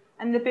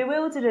 and the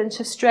bewilderment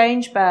of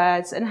strange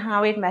birds, and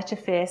how he'd met a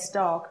fierce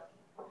dog.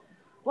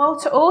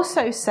 Walter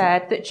also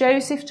said that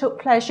Joseph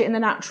took pleasure in the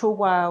natural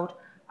world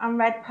and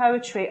read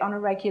poetry on a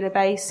regular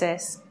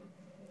basis.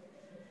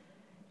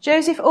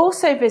 Joseph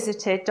also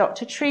visited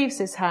Dr.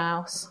 Treves'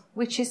 house,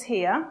 which is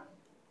here.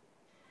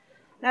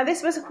 Now,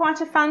 this was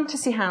quite a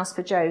fantasy house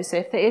for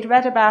Joseph that he'd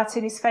read about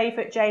in his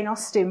favourite Jane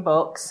Austen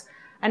books,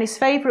 and his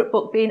favourite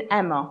book being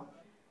Emma.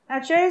 Now,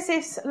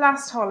 Joseph's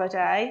last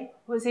holiday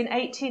was in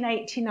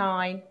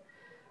 1889,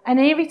 and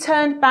he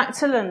returned back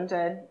to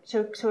London,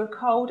 to a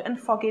cold and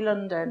foggy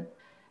London.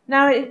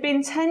 Now, it had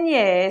been 10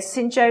 years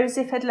since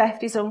Joseph had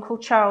left his Uncle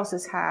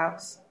Charles's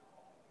house,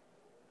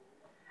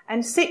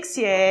 and 6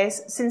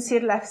 years since he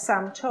had left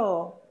Sam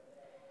Tor.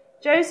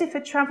 Joseph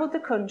had travelled the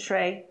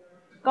country,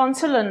 gone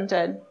to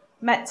London,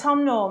 met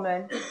Tom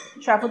Norman,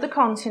 travelled the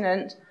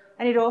continent,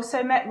 and he'd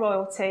also met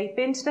royalty,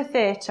 been to the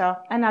theatre,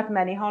 and had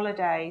many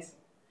holidays.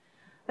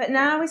 But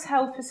now his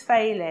health was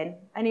failing,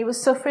 and he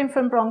was suffering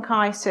from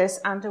bronchitis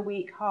and a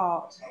weak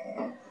heart.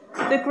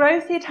 The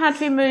growth he'd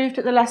had removed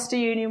at the Leicester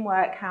Union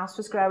Workhouse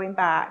was growing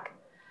back,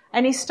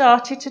 and he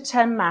started to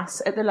attend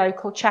Mass at the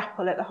local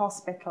chapel at the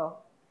hospital.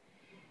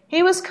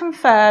 He was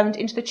confirmed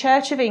into the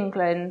Church of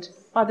England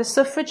by the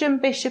suffragan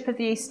Bishop of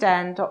the East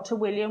End, Dr.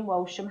 William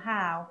Walsham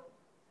Howe.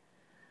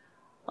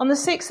 On the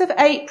 6th of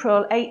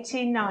April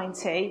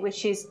 1890,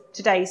 which is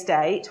today's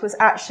date, was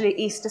actually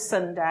Easter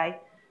Sunday,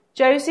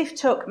 Joseph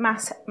took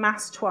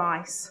Mass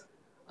twice.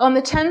 On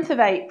the 10th of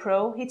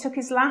April, he took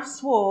his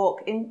last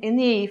walk in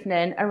the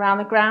evening around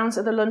the grounds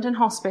of the London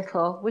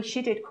Hospital, which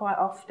he did quite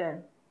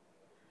often.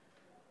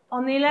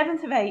 On the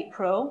 11th of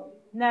April,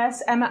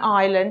 Nurse Emma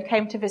Ireland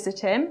came to visit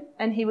him,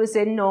 and he was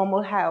in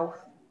normal health.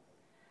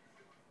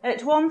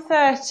 At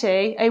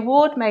 1:30, a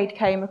ward maid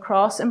came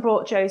across and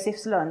brought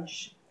Joseph's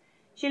lunch.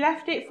 She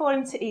left it for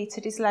him to eat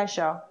at his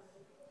leisure.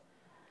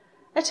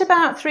 At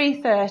about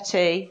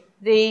 3:30,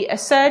 a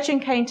surgeon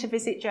came to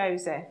visit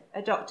Joseph,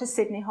 a Dr.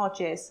 Sidney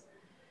Hodges,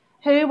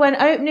 who, when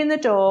opening the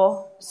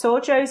door, saw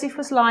Joseph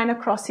was lying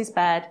across his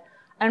bed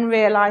and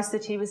realised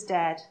that he was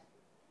dead.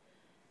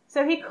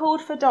 So he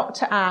called for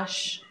Dr.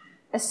 Ash,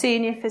 a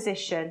senior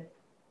physician.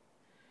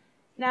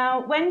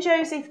 Now, when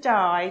Joseph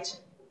died,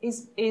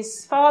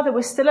 his father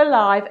was still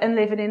alive and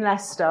living in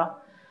Leicester.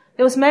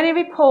 There was many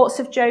reports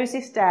of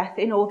Joseph's death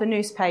in all the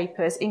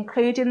newspapers,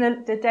 including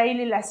the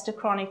Daily Leicester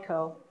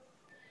Chronicle.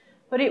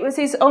 But it was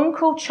his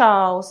uncle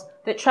Charles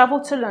that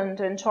travelled to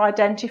London to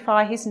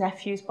identify his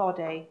nephew's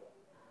body.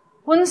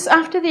 Once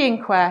after the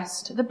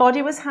inquest, the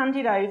body was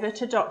handed over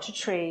to Dr.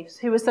 Treves,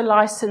 who was the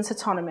licensed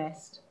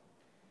autonomist.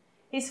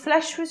 His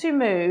flesh was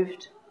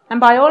removed, and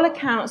by all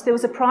accounts there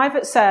was a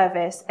private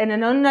service in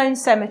an unknown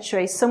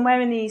cemetery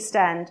somewhere in the East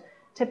End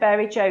to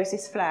bury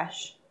Joseph's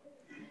flesh.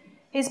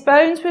 His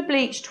bones were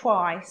bleached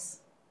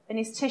twice,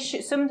 and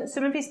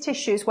some of his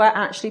tissues were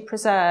actually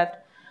preserved,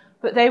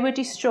 but they were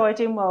destroyed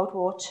in World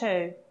War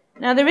II.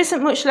 Now, there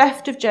isn't much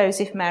left of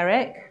Joseph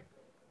Merrick,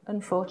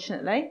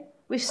 unfortunately.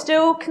 We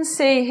still can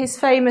see his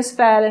famous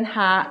veil and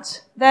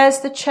hat. There's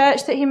the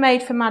church that he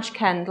made for Madge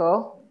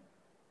Kendall.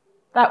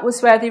 That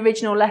was where the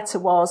original letter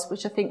was,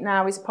 which I think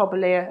now is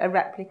probably a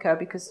replica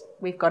because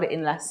we've got it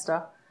in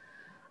Leicester.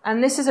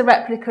 And this is a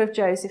replica of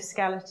Joseph's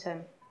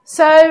skeleton.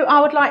 So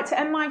I would like to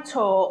end my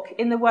talk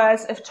in the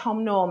words of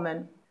Tom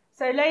Norman.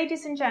 So,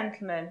 ladies and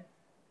gentlemen,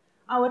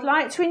 I would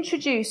like to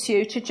introduce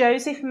you to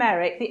Joseph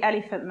Merrick, the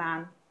Elephant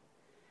Man.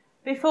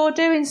 Before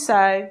doing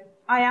so,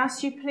 I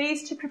ask you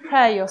please to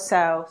prepare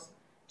yourselves,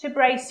 to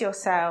brace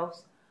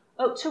yourselves,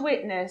 up to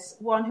witness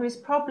one who is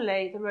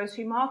probably the most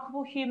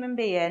remarkable human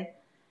being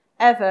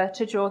ever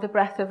to draw the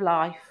breath of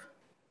life.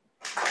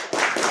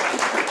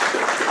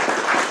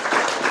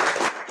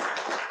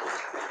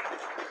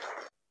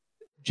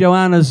 Joe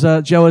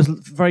has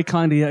very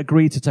kindly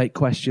agreed to take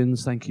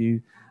questions. Thank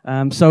you.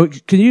 So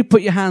can you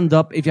put your hand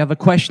up if you have a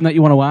question that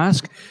you want to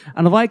ask?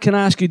 And if I can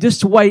ask you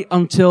just to wait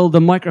until the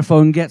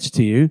microphone gets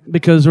to you,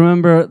 because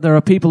remember, there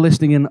are people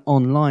listening in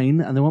online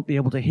and they won't be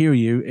able to hear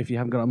you if you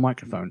haven't got a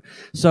microphone.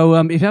 So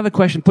if you have a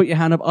question, put your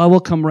hand up. I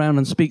will come around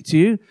and speak to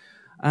you,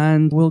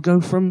 and we'll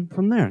go from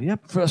there.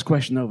 Yep, first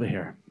question over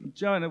here.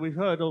 Joanna, we've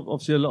heard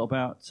obviously a lot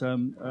about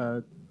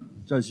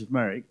Joseph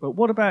Merrick, but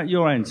what about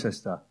your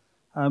ancestor?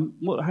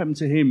 What happened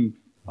to him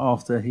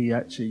after he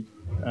actually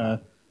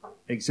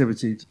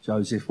exhibited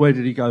Joseph? Where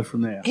did he go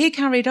from there? He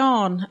carried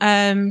on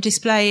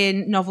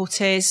displaying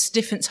novelties,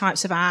 different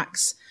types of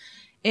acts.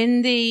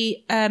 In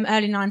the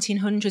early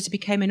 1900s, he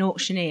became an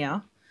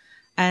auctioneer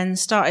and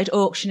started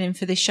auctioning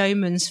for the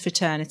Showman's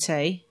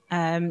Fraternity.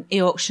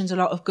 He auctioned a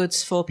lot of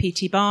goods for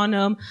P.T.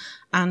 Barnum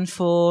and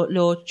for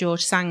Lord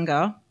George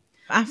Sanger.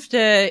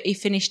 After he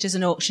finished as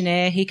an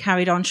auctioneer, he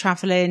carried on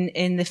travelling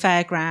in the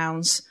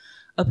fairgrounds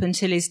up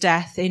until his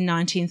death in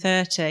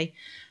 1930.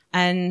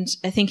 And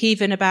I think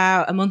even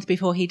about a month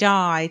before he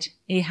died,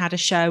 he had a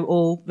show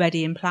all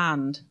ready and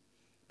planned.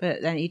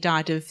 But then he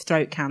died of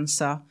throat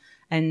cancer.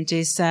 And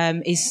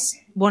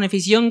one of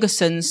his younger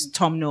sons,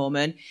 Tom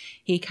Norman,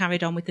 he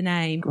carried on with the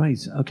name.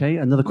 Great. Okay,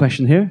 another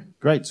question here.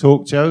 Great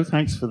talk, Joe.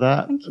 Thanks for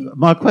that. Thank you.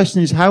 My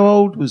question is, how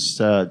old was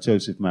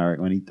Joseph Merrick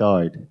when he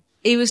died?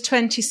 He was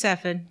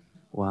 27.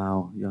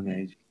 Wow, young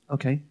age.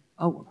 Okay.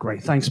 Oh,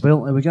 great. Thanks,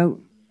 Bill. There we go.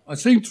 I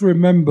seem to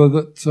remember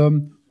that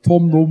Tom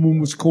Norman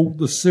was called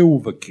the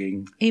Silver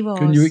King. He was.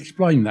 Can you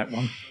explain that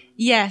one?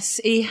 Yes,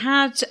 he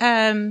had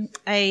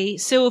a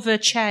silver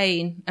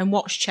chain and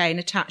watch chain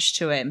attached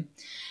to him.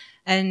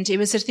 And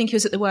I think it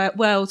was at the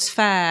World's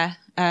Fair,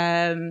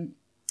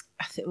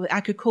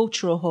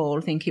 Agricultural Hall,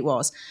 I think it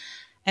was.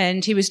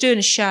 And he was doing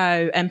a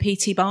show and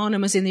P.T.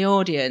 Barnum was in the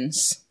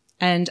audience.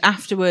 And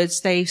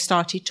afterwards they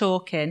started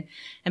talking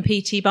and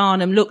P.T.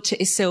 Barnum looked at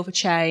his silver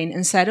chain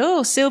and said,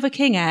 "Oh, Silver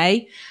King,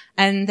 eh?"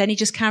 And then he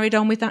just carried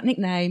on with that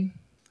nickname.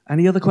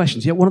 Any other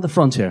questions? Yeah, one at the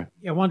front here.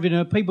 Yeah,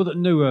 wondering, people that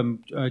knew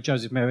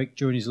Joseph Merrick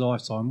during his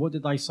lifetime, what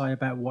did they say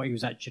about what he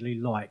was actually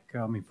like?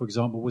 I mean, for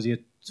example, was he a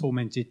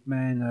tormented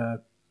man?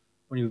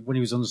 When he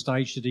was on the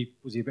stage,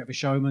 was he a bit of a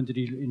showman? Did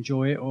he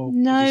enjoy it, or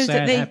No, was he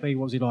sad, happy?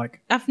 What was he like?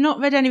 I've not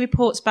read any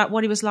reports about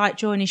what he was like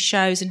during his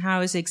shows and how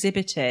he was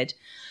exhibited,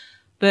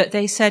 but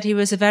they said he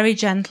was a very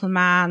gentle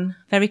man,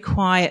 very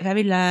quiet,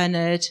 very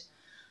learned,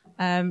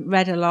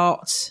 read a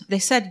lot. They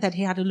said that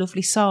he had a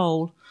lovely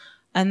soul,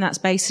 and that's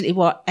basically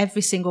what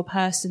every single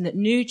person that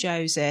knew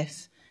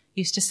Joseph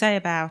used to say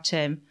about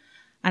him.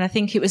 And I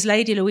think it was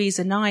Lady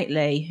Louisa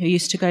Knightley, who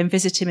used to go and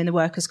visit him in the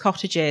workers'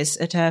 cottages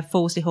at her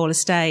Fawsley Hall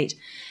estate,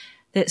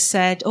 that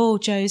said, "Oh,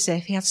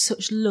 Joseph, he had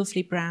such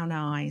lovely brown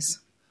eyes."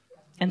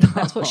 And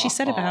that's what she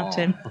said about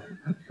him.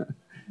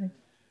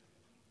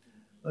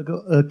 I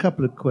got a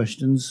couple of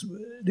questions.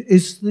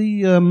 Is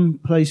the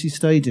place he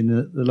stayed in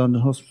at the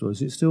London Hospital,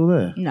 is it still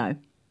there? No,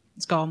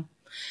 it's gone.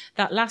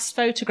 That last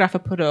photograph I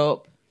put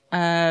up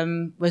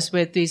was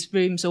with these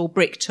rooms all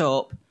bricked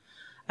up.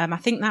 I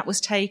think that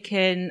was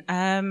taken,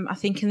 in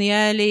the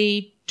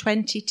early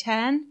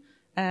 2010.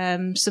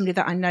 Somebody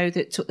that I know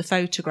that took the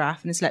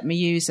photograph and has let me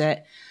use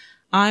it.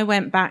 I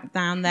went back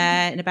down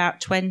there in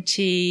about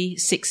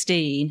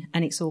 2016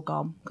 and it's all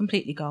gone,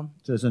 completely gone.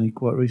 So it's only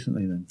quite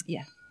recently then?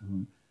 Yeah.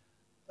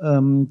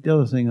 Mm-hmm. The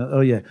other thing,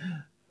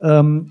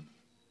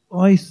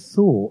 I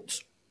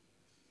thought,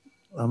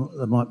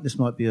 this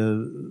might be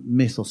a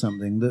myth or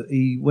something,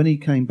 that when he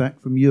came back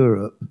from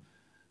Europe,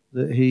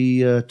 that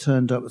he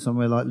turned up at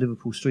somewhere like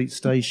Liverpool Street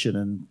Station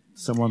and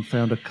someone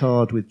found a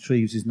card with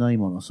Treves'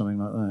 name on or something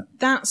like that.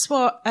 That's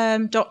what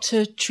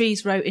Dr.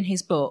 Treves wrote in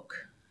his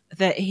book,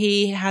 that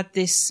he had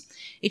this...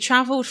 He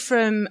travelled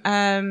from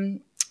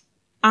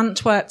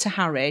Antwerp to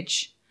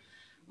Harwich,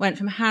 went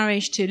from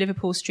Harwich to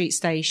Liverpool Street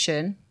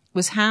Station,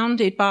 was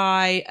hounded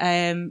by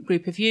a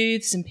group of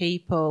youths and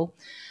people,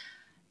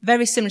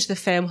 very similar to the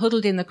film,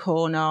 huddled in the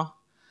corner,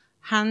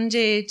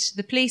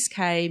 the police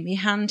came, he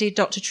handed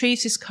Dr.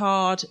 Treves'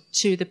 card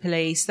to the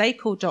police. They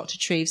called Dr.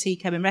 Treves, he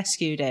came and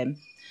rescued him.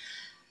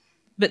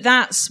 But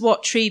that's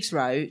what Treves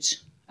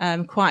wrote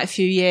quite a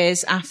few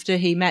years after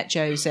he met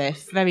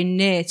Joseph, very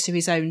near to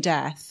his own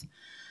death.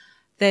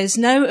 There's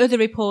no other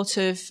report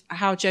of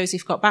how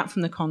Joseph got back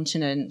from the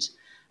continent.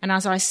 And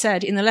as I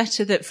said, in the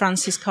letter that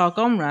Francis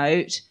Cargon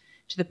wrote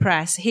to the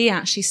press, he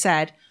actually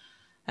said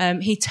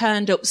he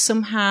turned up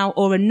somehow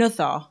or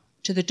another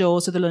to the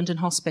doors of the London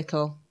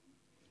hospital.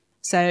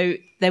 So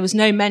there was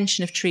no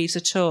mention of Treves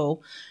at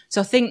all.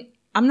 So I think,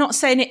 I'm not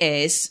saying it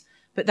is,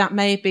 but that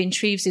may have been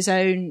Treves'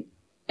 own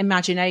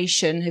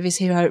imagination of his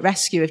heroic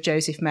rescue of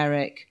Joseph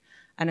Merrick.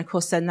 And of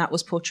course, then that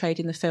was portrayed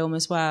in the film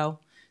as well.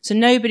 So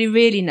nobody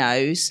really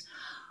knows.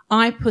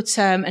 I put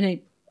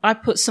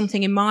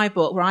something in my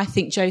book where I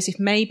think Joseph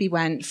maybe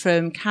went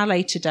from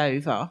Calais to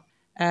Dover.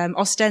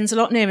 Ostend's a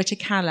lot nearer to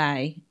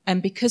Calais.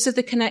 And because of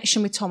the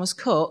connection with Thomas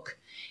Cook,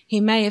 he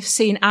may have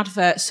seen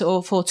adverts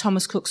for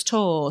Thomas Cook's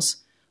tours,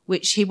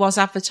 which he was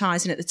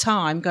advertising at the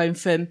time, going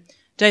from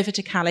Dover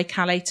to Calais,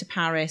 Calais to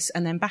Paris,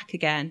 and then back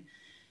again.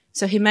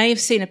 So he may have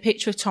seen a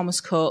picture of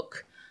Thomas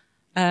Cook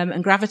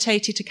and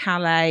gravitated to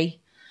Calais,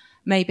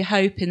 maybe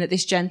hoping that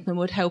this gentleman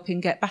would help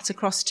him get back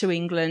across to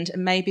England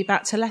and maybe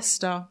back to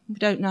Leicester. We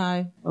don't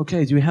know.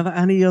 Okay, do we have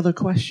any other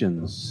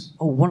questions?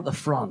 Oh, one at the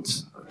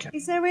front. Okay.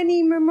 Is there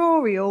any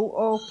memorial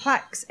or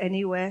plaques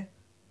anywhere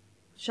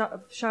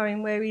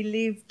showing where he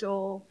lived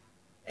or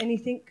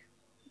anything?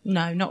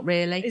 No, not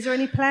really. Is there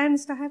any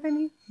plans to have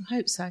any? I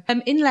hope so.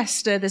 In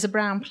Leicester, there's a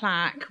brown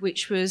plaque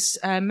which was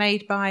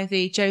made by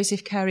the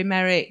Joseph Carey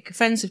Merrick,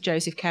 Friends of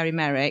Joseph Carey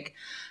Merrick,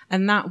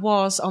 and that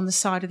was on the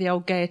side of the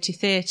old Gaiety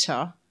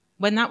Theatre.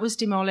 When that was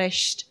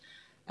demolished,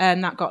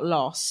 that got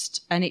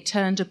lost, and it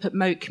turned up at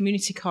Moat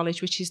Community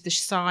College, which is the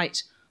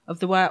site of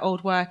the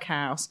old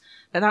workhouse.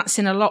 But that's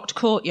in a locked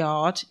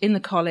courtyard in the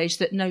college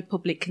that no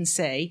public can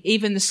see.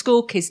 Even the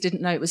school kids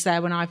didn't know it was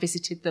there when I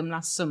visited them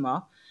last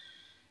summer.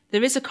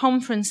 There is a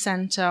conference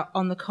centre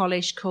on the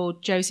college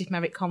called Joseph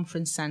Merrick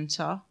Conference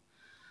Centre.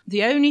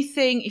 The only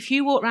thing, if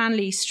you walk around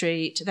Lee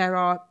Street,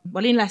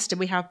 in Leicester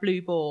we have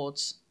blue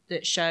boards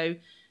that show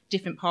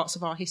different parts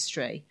of our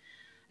history.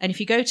 And if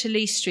you go to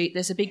Lee Street,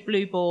 there's a big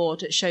blue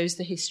board that shows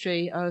the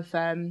history of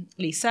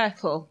Lee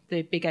Circle,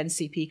 the big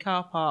NCP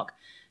car park.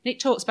 And it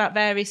talks about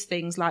various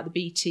things like the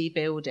BT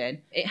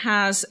building. It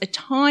has a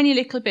tiny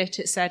little bit,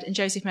 it said, and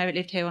Joseph Merrick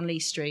lived here on Lee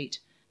Street.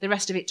 The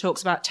rest of it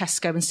talks about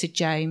Tesco and Sid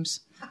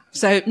James.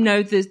 So,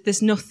 no,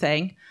 there's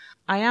nothing.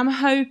 I am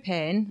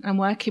hoping, I'm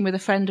working with a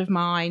friend of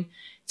mine,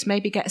 to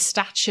maybe get a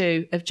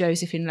statue of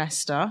Joseph in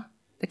Leicester.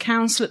 The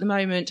council at the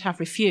moment have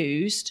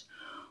refused,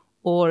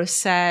 or have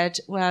said,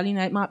 well,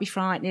 it might be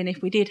frightening.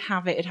 If we did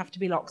have it, it'd have to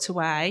be locked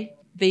away.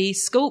 The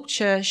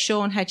sculptor,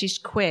 Sean Hedges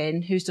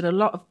Quinn, who's done a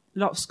lot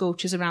of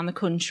sculptures around the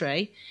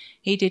country,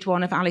 he did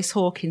one of Alice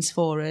Hawkins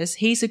for us.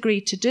 He's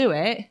agreed to do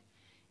it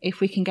if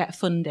we can get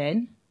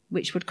funding,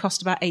 which would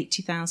cost about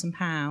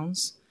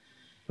 £80,000.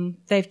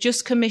 They've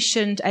just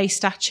commissioned a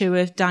statue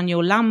of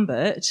Daniel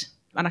Lambert,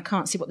 and I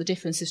can't see what the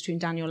difference is between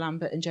Daniel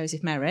Lambert and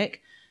Joseph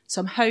Merrick.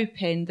 So I'm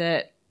hoping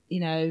that,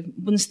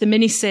 once the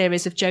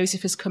mini-series of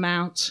Joseph has come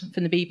out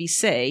from the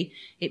BBC,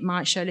 it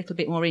might show a little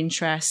bit more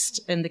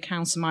interest, and the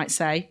council might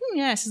say,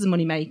 this is a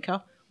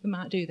moneymaker. We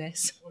might do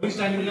this. Who's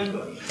Daniel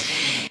Lambert?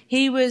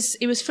 He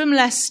was from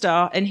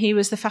Leicester, and he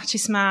was the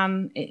fattest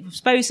man,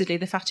 supposedly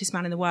the fattest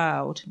man in the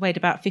world, weighed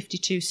about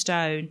 52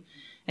 stone.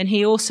 And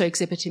he also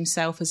exhibited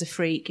himself as a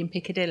freak in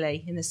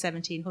Piccadilly in the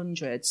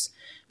 1700s.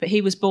 But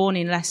he was born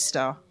in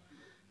Leicester,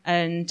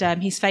 and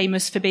he's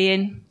famous for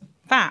being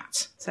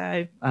fat.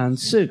 So. And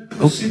Sue.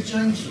 Was Sid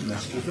James from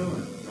Leicester as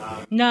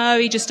well? No,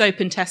 he just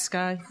opened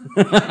Tesco.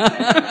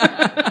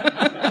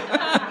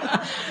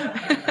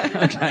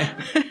 Okay.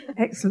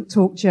 Excellent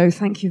talk, Joe.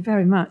 Thank you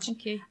very much.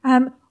 Thank you.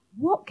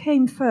 What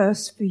came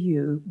first for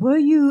you? Were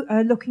you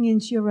looking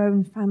into your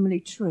own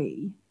family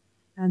tree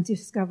and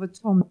discovered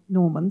Tom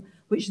Norman,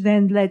 which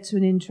then led to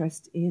an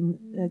interest in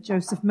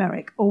Joseph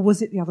Merrick, or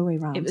was it the other way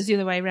around? It was the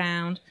other way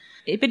around.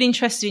 I'd been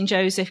interested in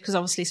Joseph because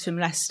obviously he's from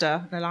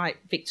Leicester, and I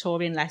like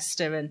Victorian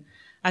Leicester, and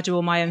I do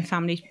all my own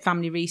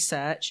family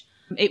research.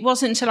 It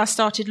wasn't until I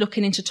started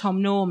looking into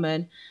Tom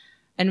Norman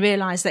and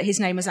realised that his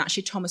name was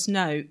actually Thomas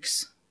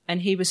Noakes,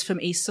 and he was from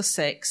East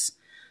Sussex.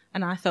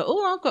 And I thought,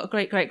 I've got a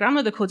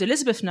great-great-grandmother called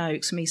Elizabeth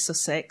Noakes from East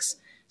Sussex.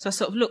 So I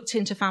sort of looked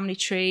into family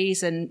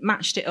trees and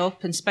matched it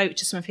up and spoke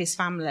to some of his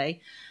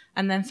family,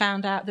 and then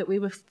found out that we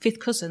were fifth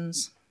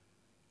cousins.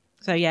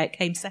 So, it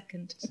came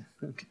second.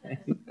 Okay.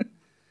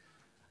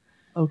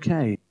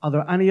 Okay. Are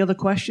there any other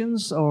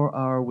questions, or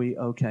are we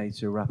okay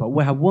to wrap up?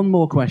 We have one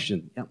more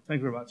question. Yeah.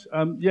 Thank you very much.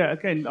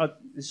 Again,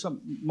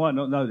 you might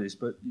not know this,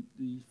 but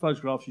the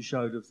photographs you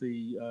showed of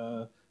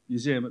the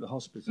museum at the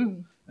hospital,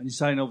 and you're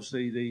saying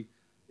obviously a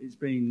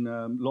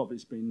lot of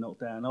it's been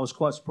knocked down. I was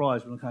quite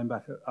surprised when I came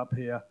back up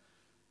here a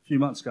few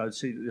months ago to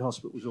see that the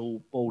hospital was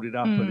all boarded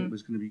up and it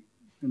was going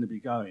to be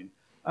going.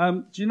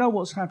 Do you know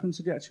what's happened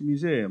to the actual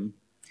museum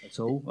at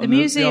all? The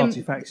museum,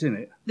 the artefacts in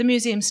it. The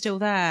museum's still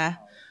there.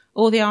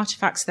 All the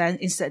artefacts there,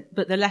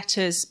 but the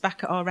letters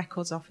back at our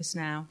records office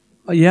now.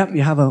 You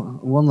have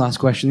one last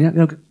question. Yeah.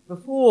 Okay.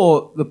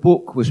 Before the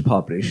book was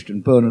published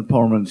and Bernard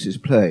Pomerance's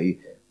play,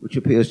 which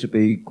appears to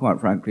be, quite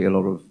frankly, it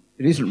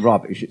isn't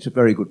rubbish, it's a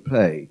very good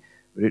play,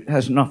 but it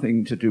has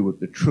nothing to do with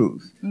the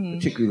truth,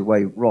 particularly the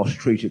way Ross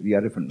treated the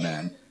Elephant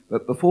Man.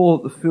 But before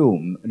the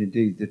film, and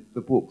indeed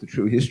the book, The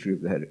True History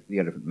of the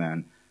Elephant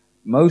Man,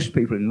 most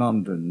people in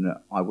London,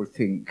 I would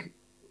think,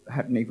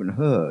 hadn't even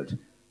heard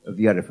of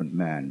the Elephant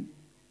Man.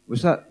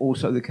 Was that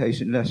also the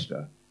case in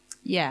Leicester?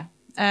 Yeah.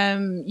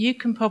 You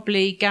can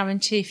probably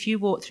guarantee if you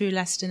walked through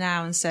Leicester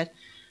now and said,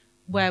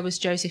 where was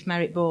Joseph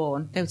Merrick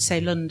born? They would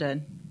say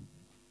London.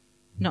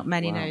 Not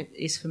many know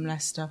he's from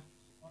Leicester.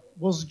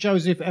 Was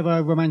Joseph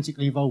ever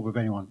romantically involved with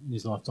anyone in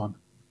his lifetime?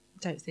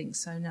 Don't think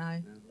so,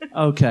 no.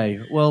 Okay,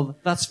 well,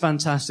 that's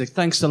fantastic.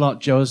 Thanks a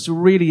lot, Joe. It's a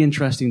really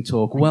interesting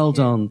talk. Well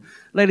done.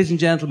 Ladies and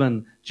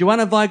gentlemen,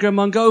 Joanna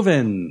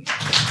Vigra-Mungovin.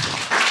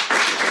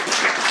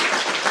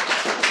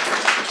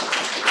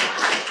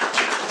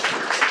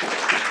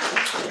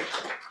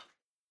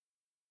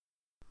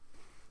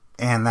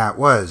 And that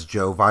was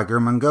Joe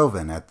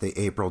Vigra-Mungovin at the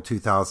April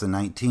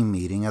 2019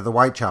 meeting of the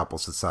Whitechapel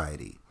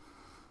Society.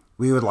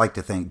 We would like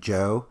to thank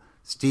Joe,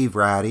 Steve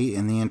Ratty,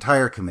 and the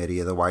entire committee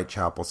of the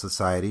Whitechapel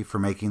Society for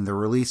making the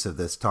release of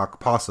this talk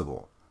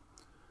possible.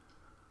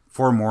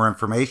 For more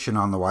information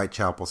on the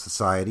Whitechapel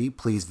Society,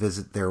 please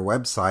visit their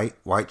website,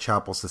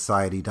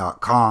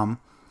 whitechapelsociety.com,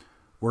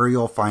 where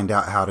you'll find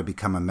out how to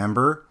become a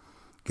member,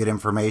 get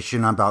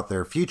information about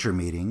their future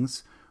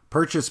meetings,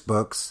 purchase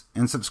books,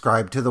 and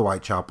subscribe to the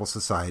Whitechapel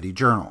Society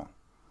Journal.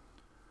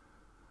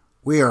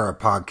 We are a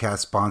podcast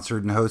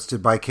sponsored and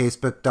hosted by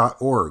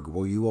Casebook.org,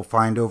 where you will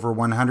find over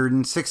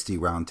 160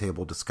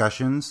 roundtable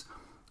discussions,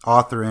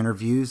 author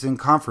interviews, and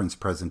conference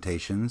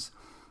presentations,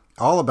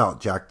 all about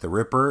Jack the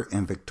Ripper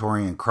and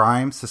Victorian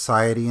crime,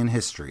 society, and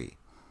history.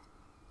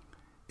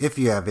 If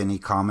you have any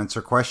comments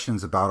or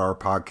questions about our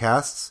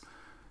podcasts,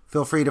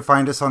 feel free to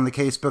find us on the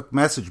Casebook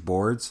message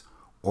boards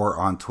or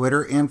on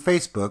Twitter and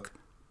Facebook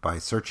by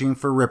searching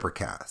for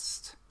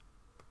Rippercast.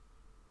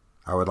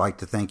 I would like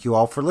to thank you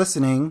all for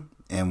listening,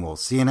 and we'll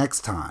see you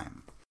next time.